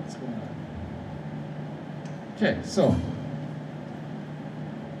 what's going on? Okay, so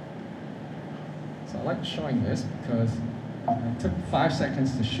I like showing this because it took 5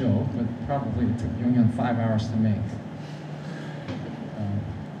 seconds to show, but probably it took Yong-Yeon 5 hours to make.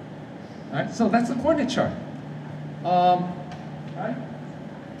 All right, so that's the coordinate chart. Right?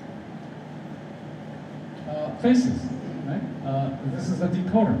 Faces, right? This is a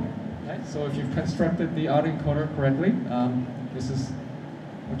decoder, right? So if you've constructed the autoencoder correctly, this is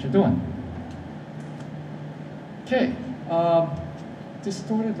what you're doing. Okay,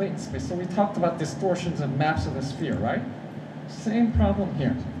 distorted latent space. So we talked about distortions of maps of the sphere, right? Same problem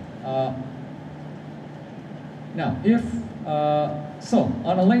here. Now, if so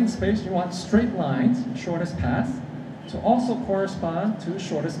on a latent space, you want straight lines, shortest path, to also correspond to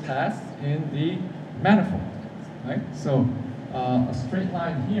shortest path in the manifold, right? So a straight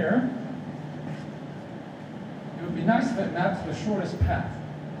line here, it would be nice if it maps the shortest path,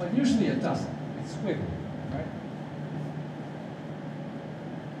 but usually it doesn't. It's squiggly, right?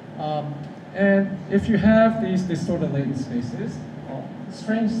 And if you have these distorted latent spaces, well,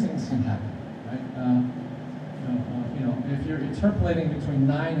 strange things can happen, right? If you're interpolating between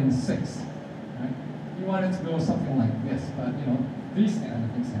 9 and 6, right? You want it to go something like this, but these kind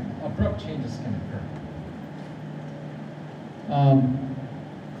of things happen. Abrupt changes can occur.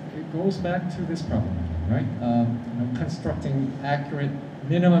 It goes back to this problem, right? Constructing accurate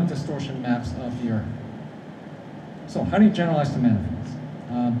minimum distortion maps of the Earth. So how do you generalize to manifolds?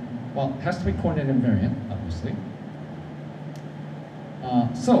 Well, it has to be coordinate invariant, obviously.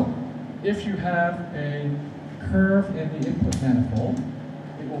 So if you have a curve in the input manifold,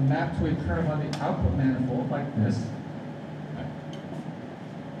 it will map to a curve on the output manifold like this.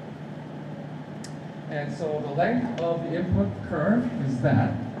 And so the length of the input curve is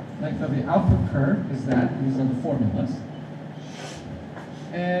that. Length of the output curve is that. These are the formulas.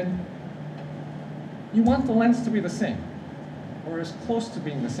 And you want the lengths to be the same, or as close to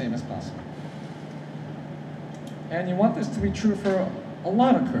being the same as possible. And you want this to be true for a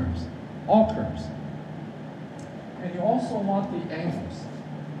lot of curves, all curves. And you also want the angles.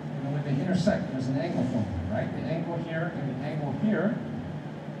 When they intersect, there's an angle formula, right? The angle here and the angle here,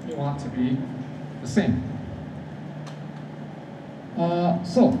 you want to be the same.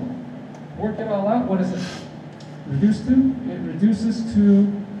 So, work it all out. What does it reduce to? It reduces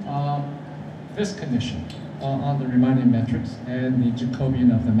to this condition on the Riemannian matrix and the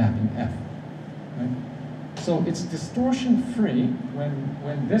Jacobian of the mapping F. Right? So it's distortion-free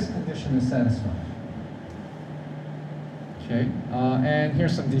when this condition is satisfied. Okay, and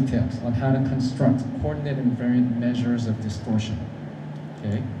here's some details on how to construct coordinate invariant measures of distortion.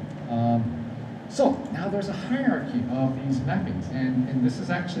 Okay, so now there's a hierarchy of these mappings, and this is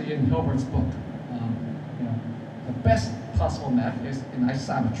actually in Hilbert's book. The best possible map is in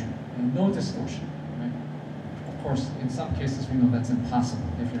isometry and no distortion. Right? Of course, in some cases we know that's impossible.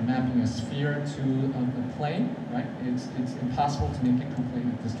 If you're mapping a sphere to the plane, right, it's impossible to make it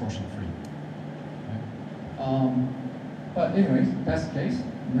completely distortion-free. Right? But anyways, best case,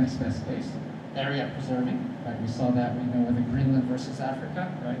 next best case, area preserving, right? We saw that, we know with the Greenland versus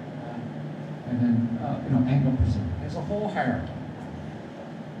Africa, right? And then, angle preserving. There's a whole hierarchy.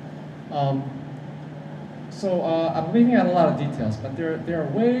 So I'm leaving out a lot of details, but there are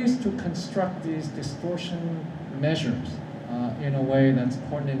ways to construct these distortion measures in a way that's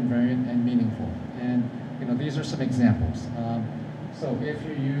coordinate invariant and meaningful. And these are some examples. So if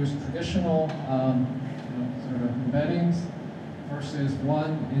you use traditional sort of embeddings versus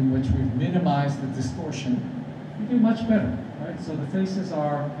one in which we've minimized the distortion, we do much better, right? So the faces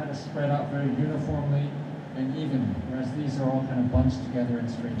are kind of spread out very uniformly and evenly, whereas these are all kind of bunched together in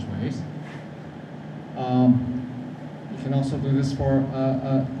strange ways. You can also do this for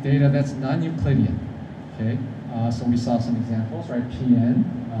data that's non-Euclidean, okay? So we saw some examples, right? PN,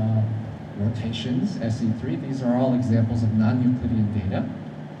 rotations, SE3, these are all examples of non-Euclidean data.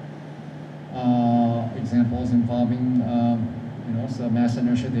 Examples involving, so mass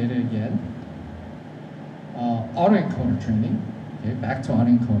inertia data again. Autoencoder training, okay, back to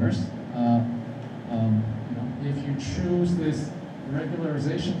autoencoders. If you choose this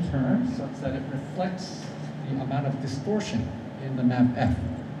regularization term such that it reflects the amount of distortion in the map F,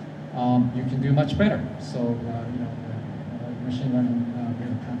 you can do much better. So, machine learning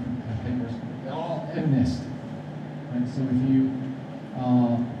papers, they all MNIST. Right? So if you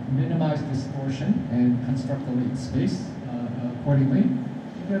minimize distortion and construct the latent space accordingly,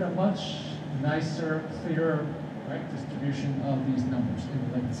 you get a much nicer, clearer, right, distribution of these numbers in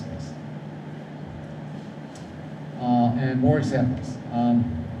the latent space. And more examples.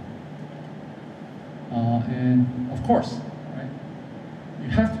 And of course, right, you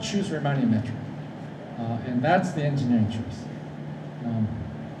have to choose Riemannian metric. And that's the engineering choice.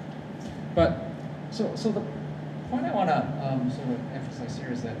 So the point I want to sort of emphasize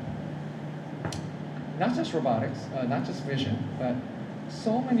here is that not just robotics, not just vision, but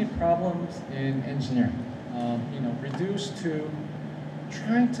so many problems in engineering, reduced to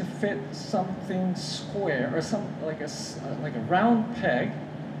trying to fit something square or like a round peg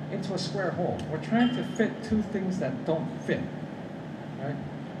into a square hole. We're trying to fit two things that don't fit, right?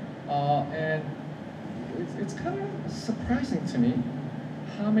 And it's kind of surprising to me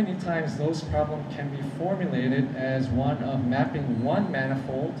how many times those problems can be formulated as one of mapping one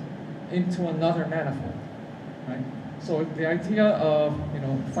manifold into another manifold, right? So the idea of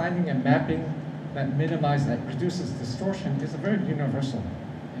finding a mapping that reduces distortion is a very universal one,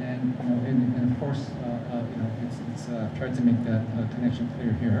 and of course it's tried to make that connection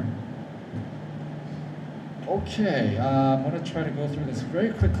clear here. Okay, I'm going to try to go through this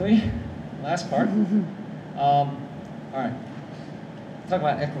very quickly. Last part. All right. Talk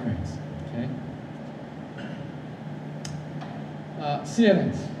about equivariance. Okay.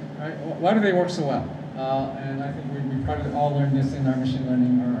 CNNs. Right? Why do they work so well? And I think we probably all learned this in our machine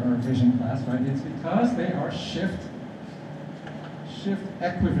learning or vision class, right? It's because they are shift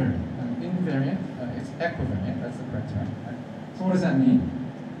equivariant. Invariant, it's equivariant, that's the correct term. Right? So what does that mean?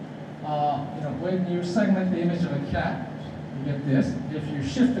 When you segment the image of a cat, you get this. If you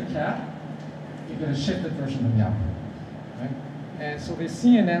shift the cat, you get a shifted version of the output. Right? And so the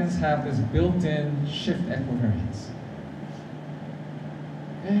CNNs have this built-in shift equivariance.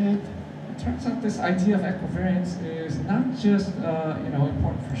 And it turns out this idea of equivariance is not just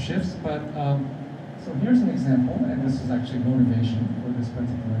important for shifts, but so here's an example, and this is actually motivation for this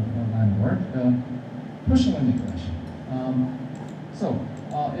particular line of work, pushing manipulation.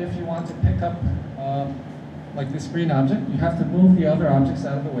 If you want to pick up like this green object, you have to move the other objects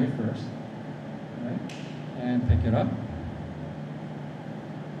out of the way first, right? And pick it up.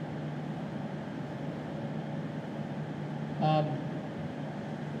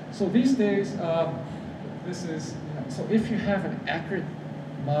 So these days, this is, so if you have an accurate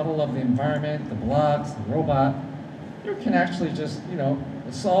model of the environment, the blocks, the robot, you can actually just,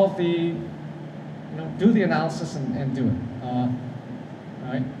 solve the, do the analysis and do it,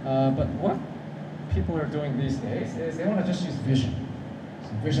 right? But what people are doing these days is they want to just use vision, so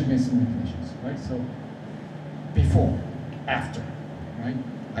vision-based manipulations, right? So before, after, right?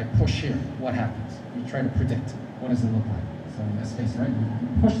 I push here, what happens? You try to predict, what does it look like? So in this case, right,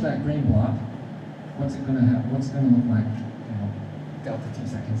 you push that green block, what's it gonna have? What's it gonna look like, delta t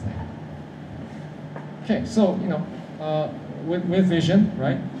seconds later? Okay, so with vision,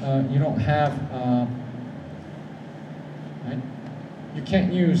 right, you don't have, right, you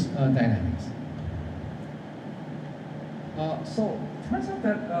can't use dynamics. So it turns out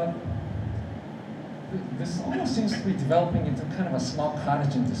that this almost seems to be developing into kind of a small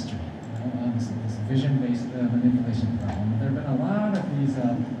cottage industry. This vision-based manipulation problem. There have been a lot of these,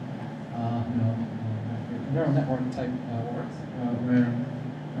 neural network type works where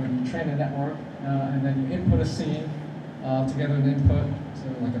you train a network and then you input a scene together an input, so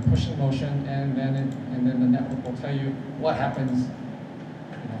like a pushing motion, and then the network will tell you what happens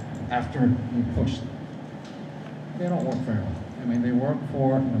after you push. They don't work very well. I mean, they work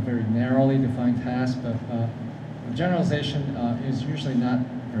for very narrowly defined tasks, but generalization is usually not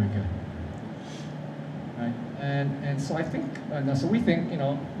very good. Right? And so I think, so we think,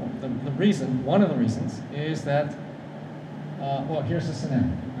 the reason, one of the reasons is that, well, here's the scenario,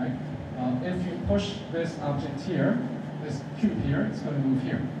 right? If you push this object here, this cube here, it's going to move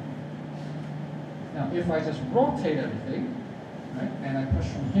here. Now, if I just rotate everything, right, and I push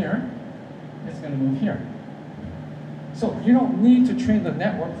from here, it's going to move here. So you don't need to train the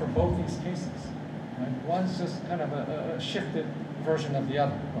network for both these cases. Right? One's just kind of a shifted version of the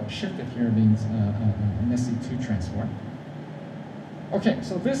other. Well, shifted here means an SE2 transform. Okay,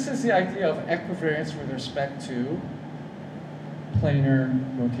 so this is the idea of equivariance with respect to planar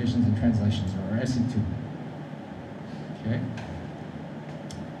rotations and translations, or SE2. Okay.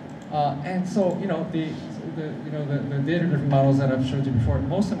 And so the data-driven models that I've showed you before,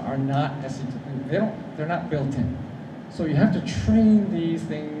 most of them are not SE2. They're not built in. So you have to train these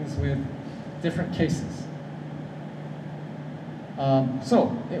things with different cases.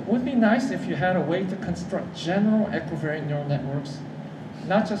 So it would be nice if you had a way to construct general equivariant neural networks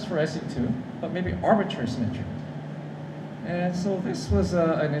not just for SE2, but maybe arbitrary symmetry. And so this was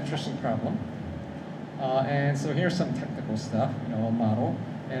an interesting problem. And so here's some technical stuff, a model.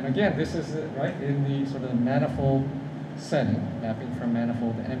 And again, this is right in the sort of manifold setting, mapping from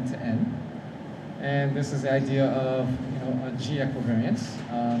manifold M to N. And this is the idea of a G equivariance.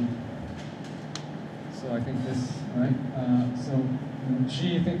 So I think this, right? So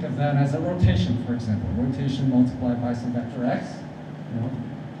G, think of that as a rotation, for example. Rotation multiplied by some vector x,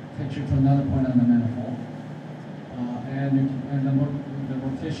 takes you to another point on the manifold. And the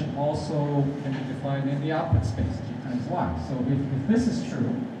rotation also can be defined in the output space, G times y. So if this is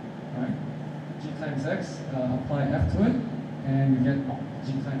true, right, G times x, apply F to it, and you get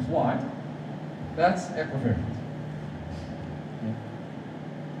G times y, that's equivariant. Okay.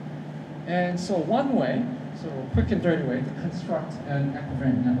 And so one way, sort of a quick and dirty way to construct an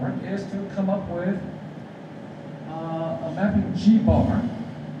equivariant network is to come up with a mapping G bar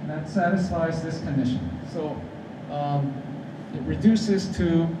that satisfies this condition. So it reduces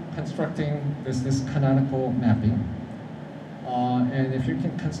to constructing this canonical mapping. And if you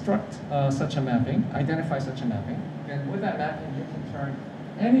can construct such a mapping, identify such a mapping, then with that mapping you can turn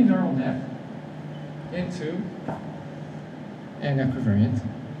any neural net into an equivariant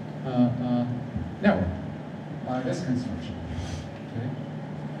network by this construction. Okay.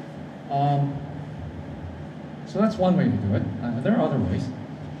 So that's one way to do it. There are other ways.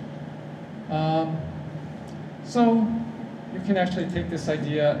 So you can actually take this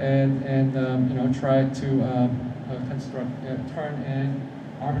idea and try to turn an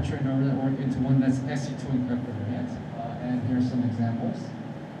arbitrary neural network into one that's SE2 equivariant. And here's some examples.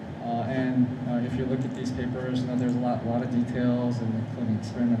 If you look at these papers, there's a lot of details, including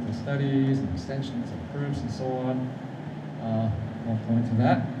experimental studies and extensions of proofs and so on. Won't go into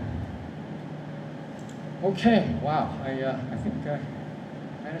that. Okay, wow, I think I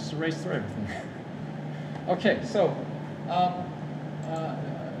managed to race through everything. Okay, so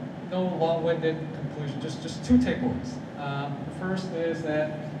no long-winded conclusion, just two takeaways. The first is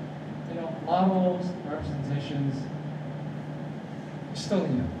that models, representations, you still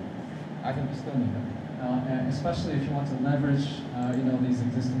need them. I think you still need them, and especially if you want to leverage these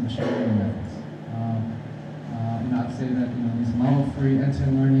existing machine learning methods. I'd say that these model-free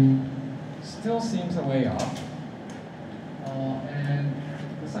end-to-end learning still seems a way off. And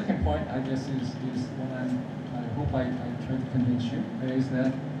the second point, I guess, is one I hope I tried to convince you, is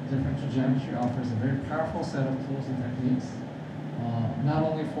that differential geometry offers a very powerful set of tools and techniques, not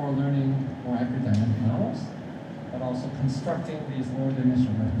only for learning more accurate dynamic models, but also constructing these lower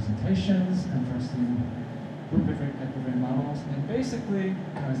dimensional representations, contrasting group equivariant models, and basically,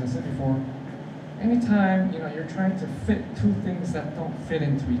 as I said before, anytime you're trying to fit two things that don't fit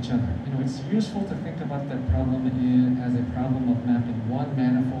into each other, it's useful to think about that problem as a problem of mapping one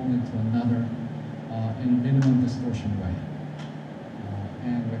manifold into another in a minimum distortion way.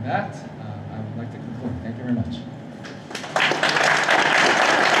 And with that, I would like to conclude. Thank you very much.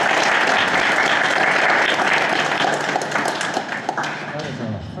 That is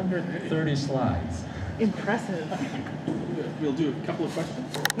 130 slides. Impressive. We'll do a couple of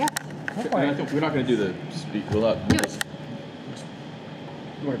questions. Yeah. I think we're not going to do the speak. We'll not. No.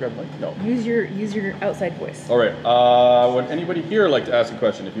 You want to grab the mic? No. Use your outside voice. All right. Would anybody here like to ask a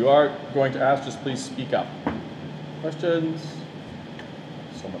question? If you are going to ask, just please speak up. Questions?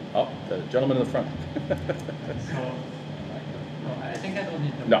 Someone up. The gentleman in the front. So, no, I think I don't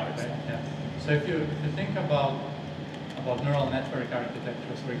need the No. mic, right? Yeah. So if you think about neural network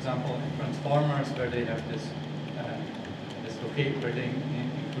architectures, for example, in transformers, where they have this where they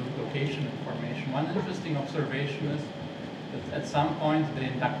include location information. One interesting observation is that at some point the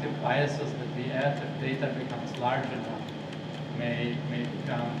inductive biases that we add, if data becomes large enough, may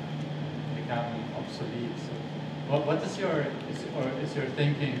become obsolete. So what is your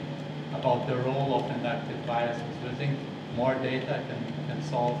thinking about the role of inductive biases? Do you think more data can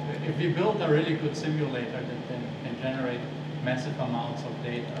solve? If we build a really good simulator that can generate massive amounts of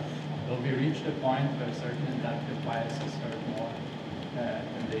data, will we reach the point where certain inductive biases hurt more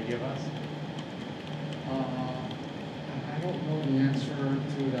than they give us? I don't know the answer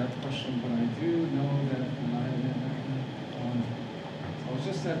to that question, but I do know that I was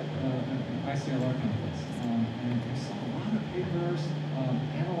just at an ICLR conference, and I saw a lot of papers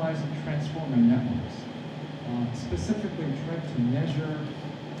analyzing transformer networks, specifically trying to measure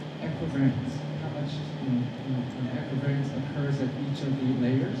equivariance, how much equivariance occurs at each of the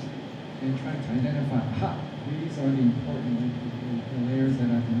layers, and trying to identify, these are the important the layers that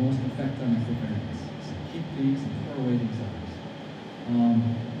have the most effect on equivariance. So keep these and throw away these others.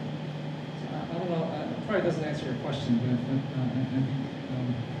 So I don't know, it probably doesn't answer your question, but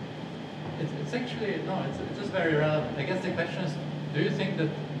It's actually, no, it's just very relevant. I guess the question is, do you think that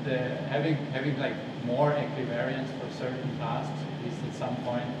having like more equivariance for certain tasks, at least at some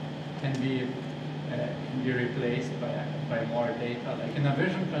point, can be replaced by more data? Like in a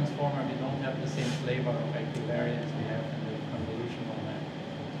vision transformer, we don't have the same flavor of equivariance we have in the convolutional map,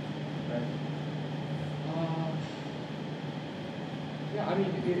 right? Yeah, I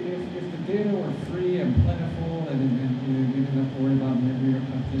mean, if the data were free and plentiful and you didn't have to worry about memory or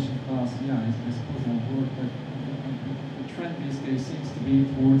computation costs, yeah, I suppose that would work. But the trend these days seems to be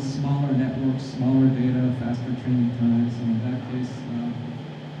towards smaller networks, smaller data, faster training times. And in that case,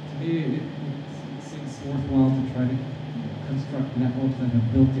 to me, it seems worthwhile to try to construct networks that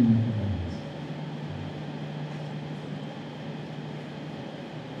have built-in equivariance.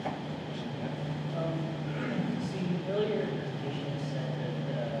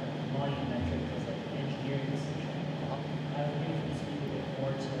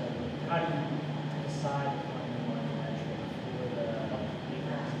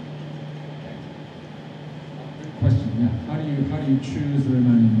 How do you choose the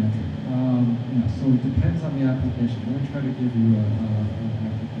remaining metric? Yeah, so it depends on the application. Let me try to give you an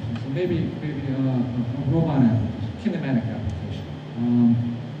application. So maybe a robot application, kinematic application.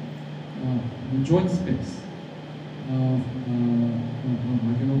 The joint space of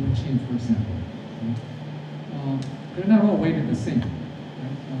like an open chain, for example. They're not all weighted the same.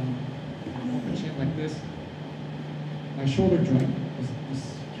 Right? An open chain like this, my shoulder joint is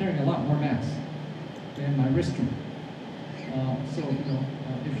carrying a lot more mass than my wrist joint. So,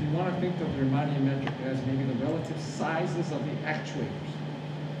 if you want to think of the Riemannian metric as maybe the relative sizes of the actuators,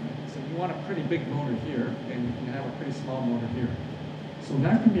 right? So you want a pretty big motor here, and you have a pretty small motor here. So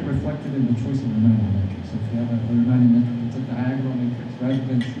that can be reflected in the choice of Riemannian metric. So if you have a Riemannian metric that's a diagonal matrix, rather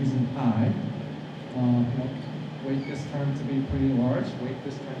than choosing I, weight this term to be pretty large, weight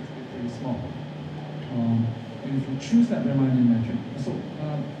this term to be pretty small. And if you choose that Riemannian metric, so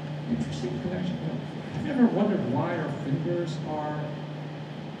interesting connection. Have you ever wondered why our fingers are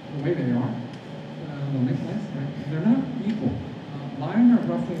the way they are? The length, right? They're not equal. Mine are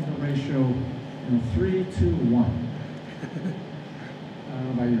roughly in the ratio 3 to 1. I don't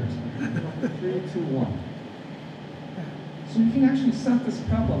know about yours. 3 to 1. So you can actually set this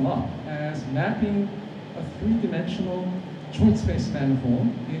problem up as mapping a three-dimensional joint space manifold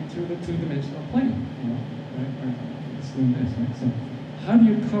into the two-dimensional plane. Right? It's doing this, right? So how do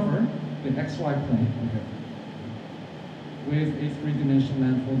you cover the XY plane with a three-dimensional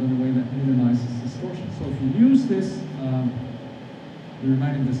manifold in a way that minimizes distortion? So if you use this the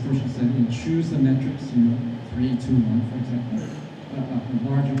Riemannian distortion setting and choose the metrics, 3, 2, 1, for example,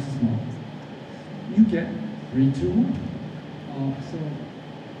 large and small, you get 3, 2, 1. So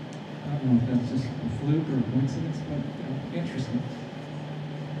I don't know if that's just a fluke or a coincidence, but interesting.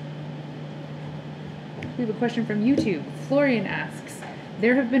 We have a question from YouTube. Florian asks,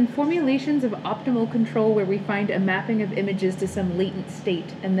 there have been formulations of optimal control where we find a mapping of images to some latent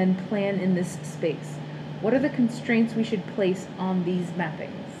state and then plan in this space. What are the constraints we should place on these mappings?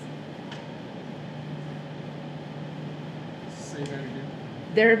 Say that again.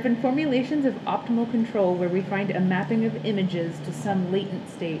 There have been formulations of optimal control where we find a mapping of images to some latent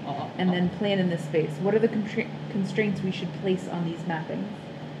state and then plan in this space. What are the constraints we should place on these mappings?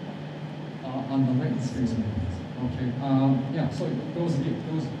 On the latent space mappings. Okay. Yeah. So it goes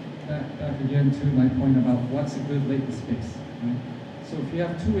back again to my point about what's a good latent space. Right? So if you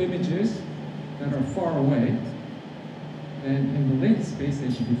have two images that are far away, then in the latent space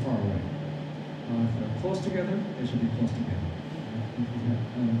they should be far away. If they're close together, they should be close together.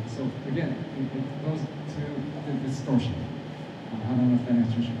 So again, it goes to the distortion. I don't know if that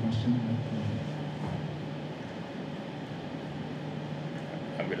answers your question.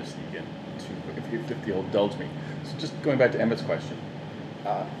 I'm going to sneak in too quick, if you'll indulge me. So just going back to Emmett's question,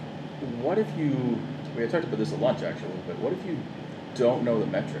 what if you, we had talked about this at lunch actually a little bit, what if you don't know the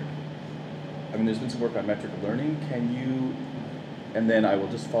metric? I mean, there's been some work on metric learning. Can you, and then I will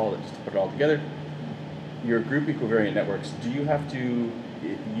just follow it, just to put it all together. Your group equivariant networks, do you have to,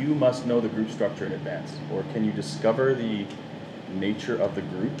 you must know the group structure in advance, or can you discover the nature of the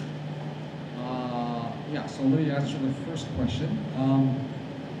group? Yeah, so let me answer the first question.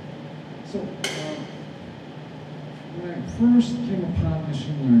 When I first came upon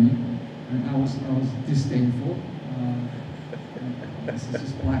machine learning, I was disdainful. This is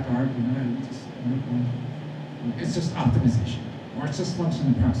just black art, it's just optimization, or it's just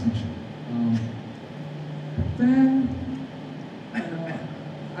function approximation. But then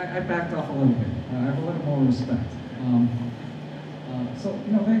I backed off a little bit. I have a little more respect. So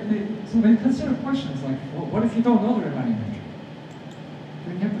they consider questions like, well, what if you don't know the Riemannian metric?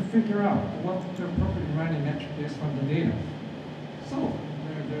 then you have to figure out what the appropriate reminding metric is from the data. So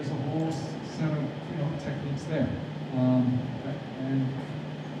there's a whole set of techniques there. And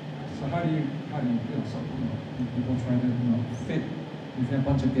so how do you people try to fit. If you have a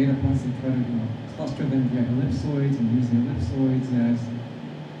bunch of data points, they try to cluster them via ellipsoids and use the ellipsoids as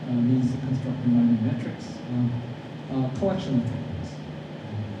means to construct reminding metrics. Collection of techniques.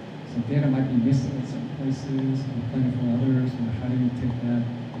 So data might be missing in certain places, and plentiful others. How do you take that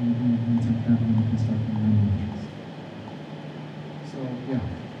and take that when you construct reminding metrics? So yeah, I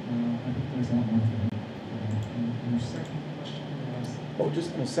think there's a lot more to it. And your second question was? Oh,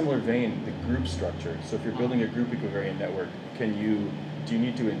 just in a similar vein, the group structure. So if you're building a group equivariant network, do you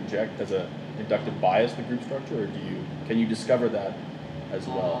need to inject as an inductive bias the group structure, or can you discover that as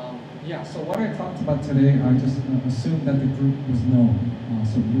well? Yeah, so what I talked about today, I just assumed that the group was known.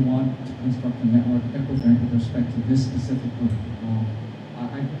 So you want to construct a network equivariant with respect to this specific group.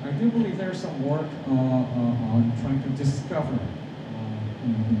 I do believe there's some work on trying to discover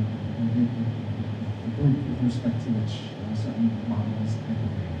the group with respect to which certain model is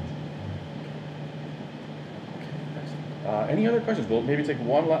equivariant. Any other questions? We'll maybe take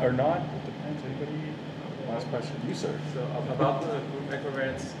one or not. It depends. Anybody? Last question. You, sir. So about the group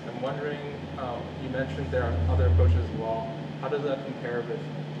equivariance, I'm wondering, you mentioned there are other approaches as well. How does that compare with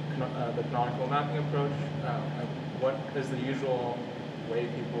the canonical mapping approach? What is the usual way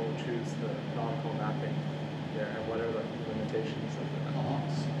people choose the canonical mapping there, and what are the limitations of that?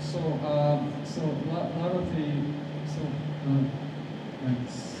 So a lot of the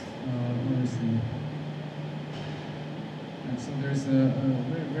where is the so there's a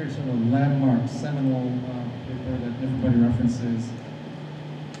very, very sort of landmark, seminal paper that everybody references.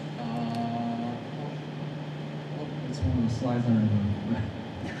 It's one of the slides I remember.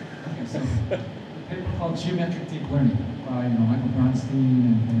 Okay, so a paper called Geometric Deep Learning by Michael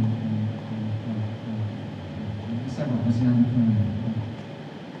Bronstein and several,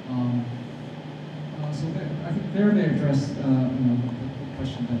 so I think there they address the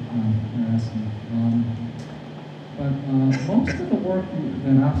question that you're asking. But most of the work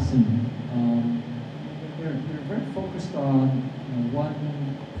that I've seen, they're very focused on one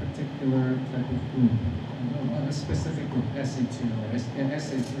particular type of group, a specific group, SA2 or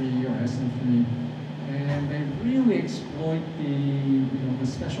SA3 or SM3, and they really exploit the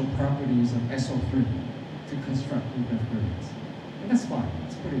special properties of SO3 to construct group equivariants. And that's fine,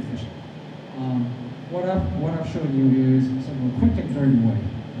 it's pretty efficient. What I've shown you is sort of a quick and dirty way,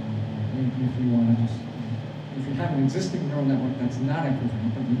 if you want to just. If you have an existing neural network that's not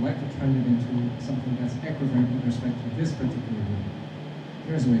equivariant, but you'd like to turn it into something that's equivariant with respect to this particular group,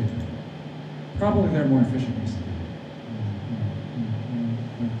 here's a way to do it. Probably there are more efficient ways to do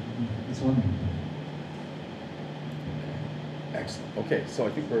it. It's one way. Excellent. Okay, so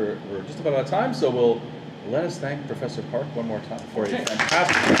I think we're just about out of time, so let us thank Professor Park one more time for a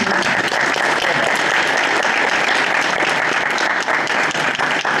fantastic.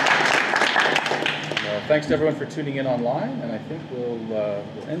 Thanks to everyone for tuning in online, and I think we'll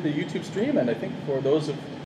end the YouTube stream. And I think for those of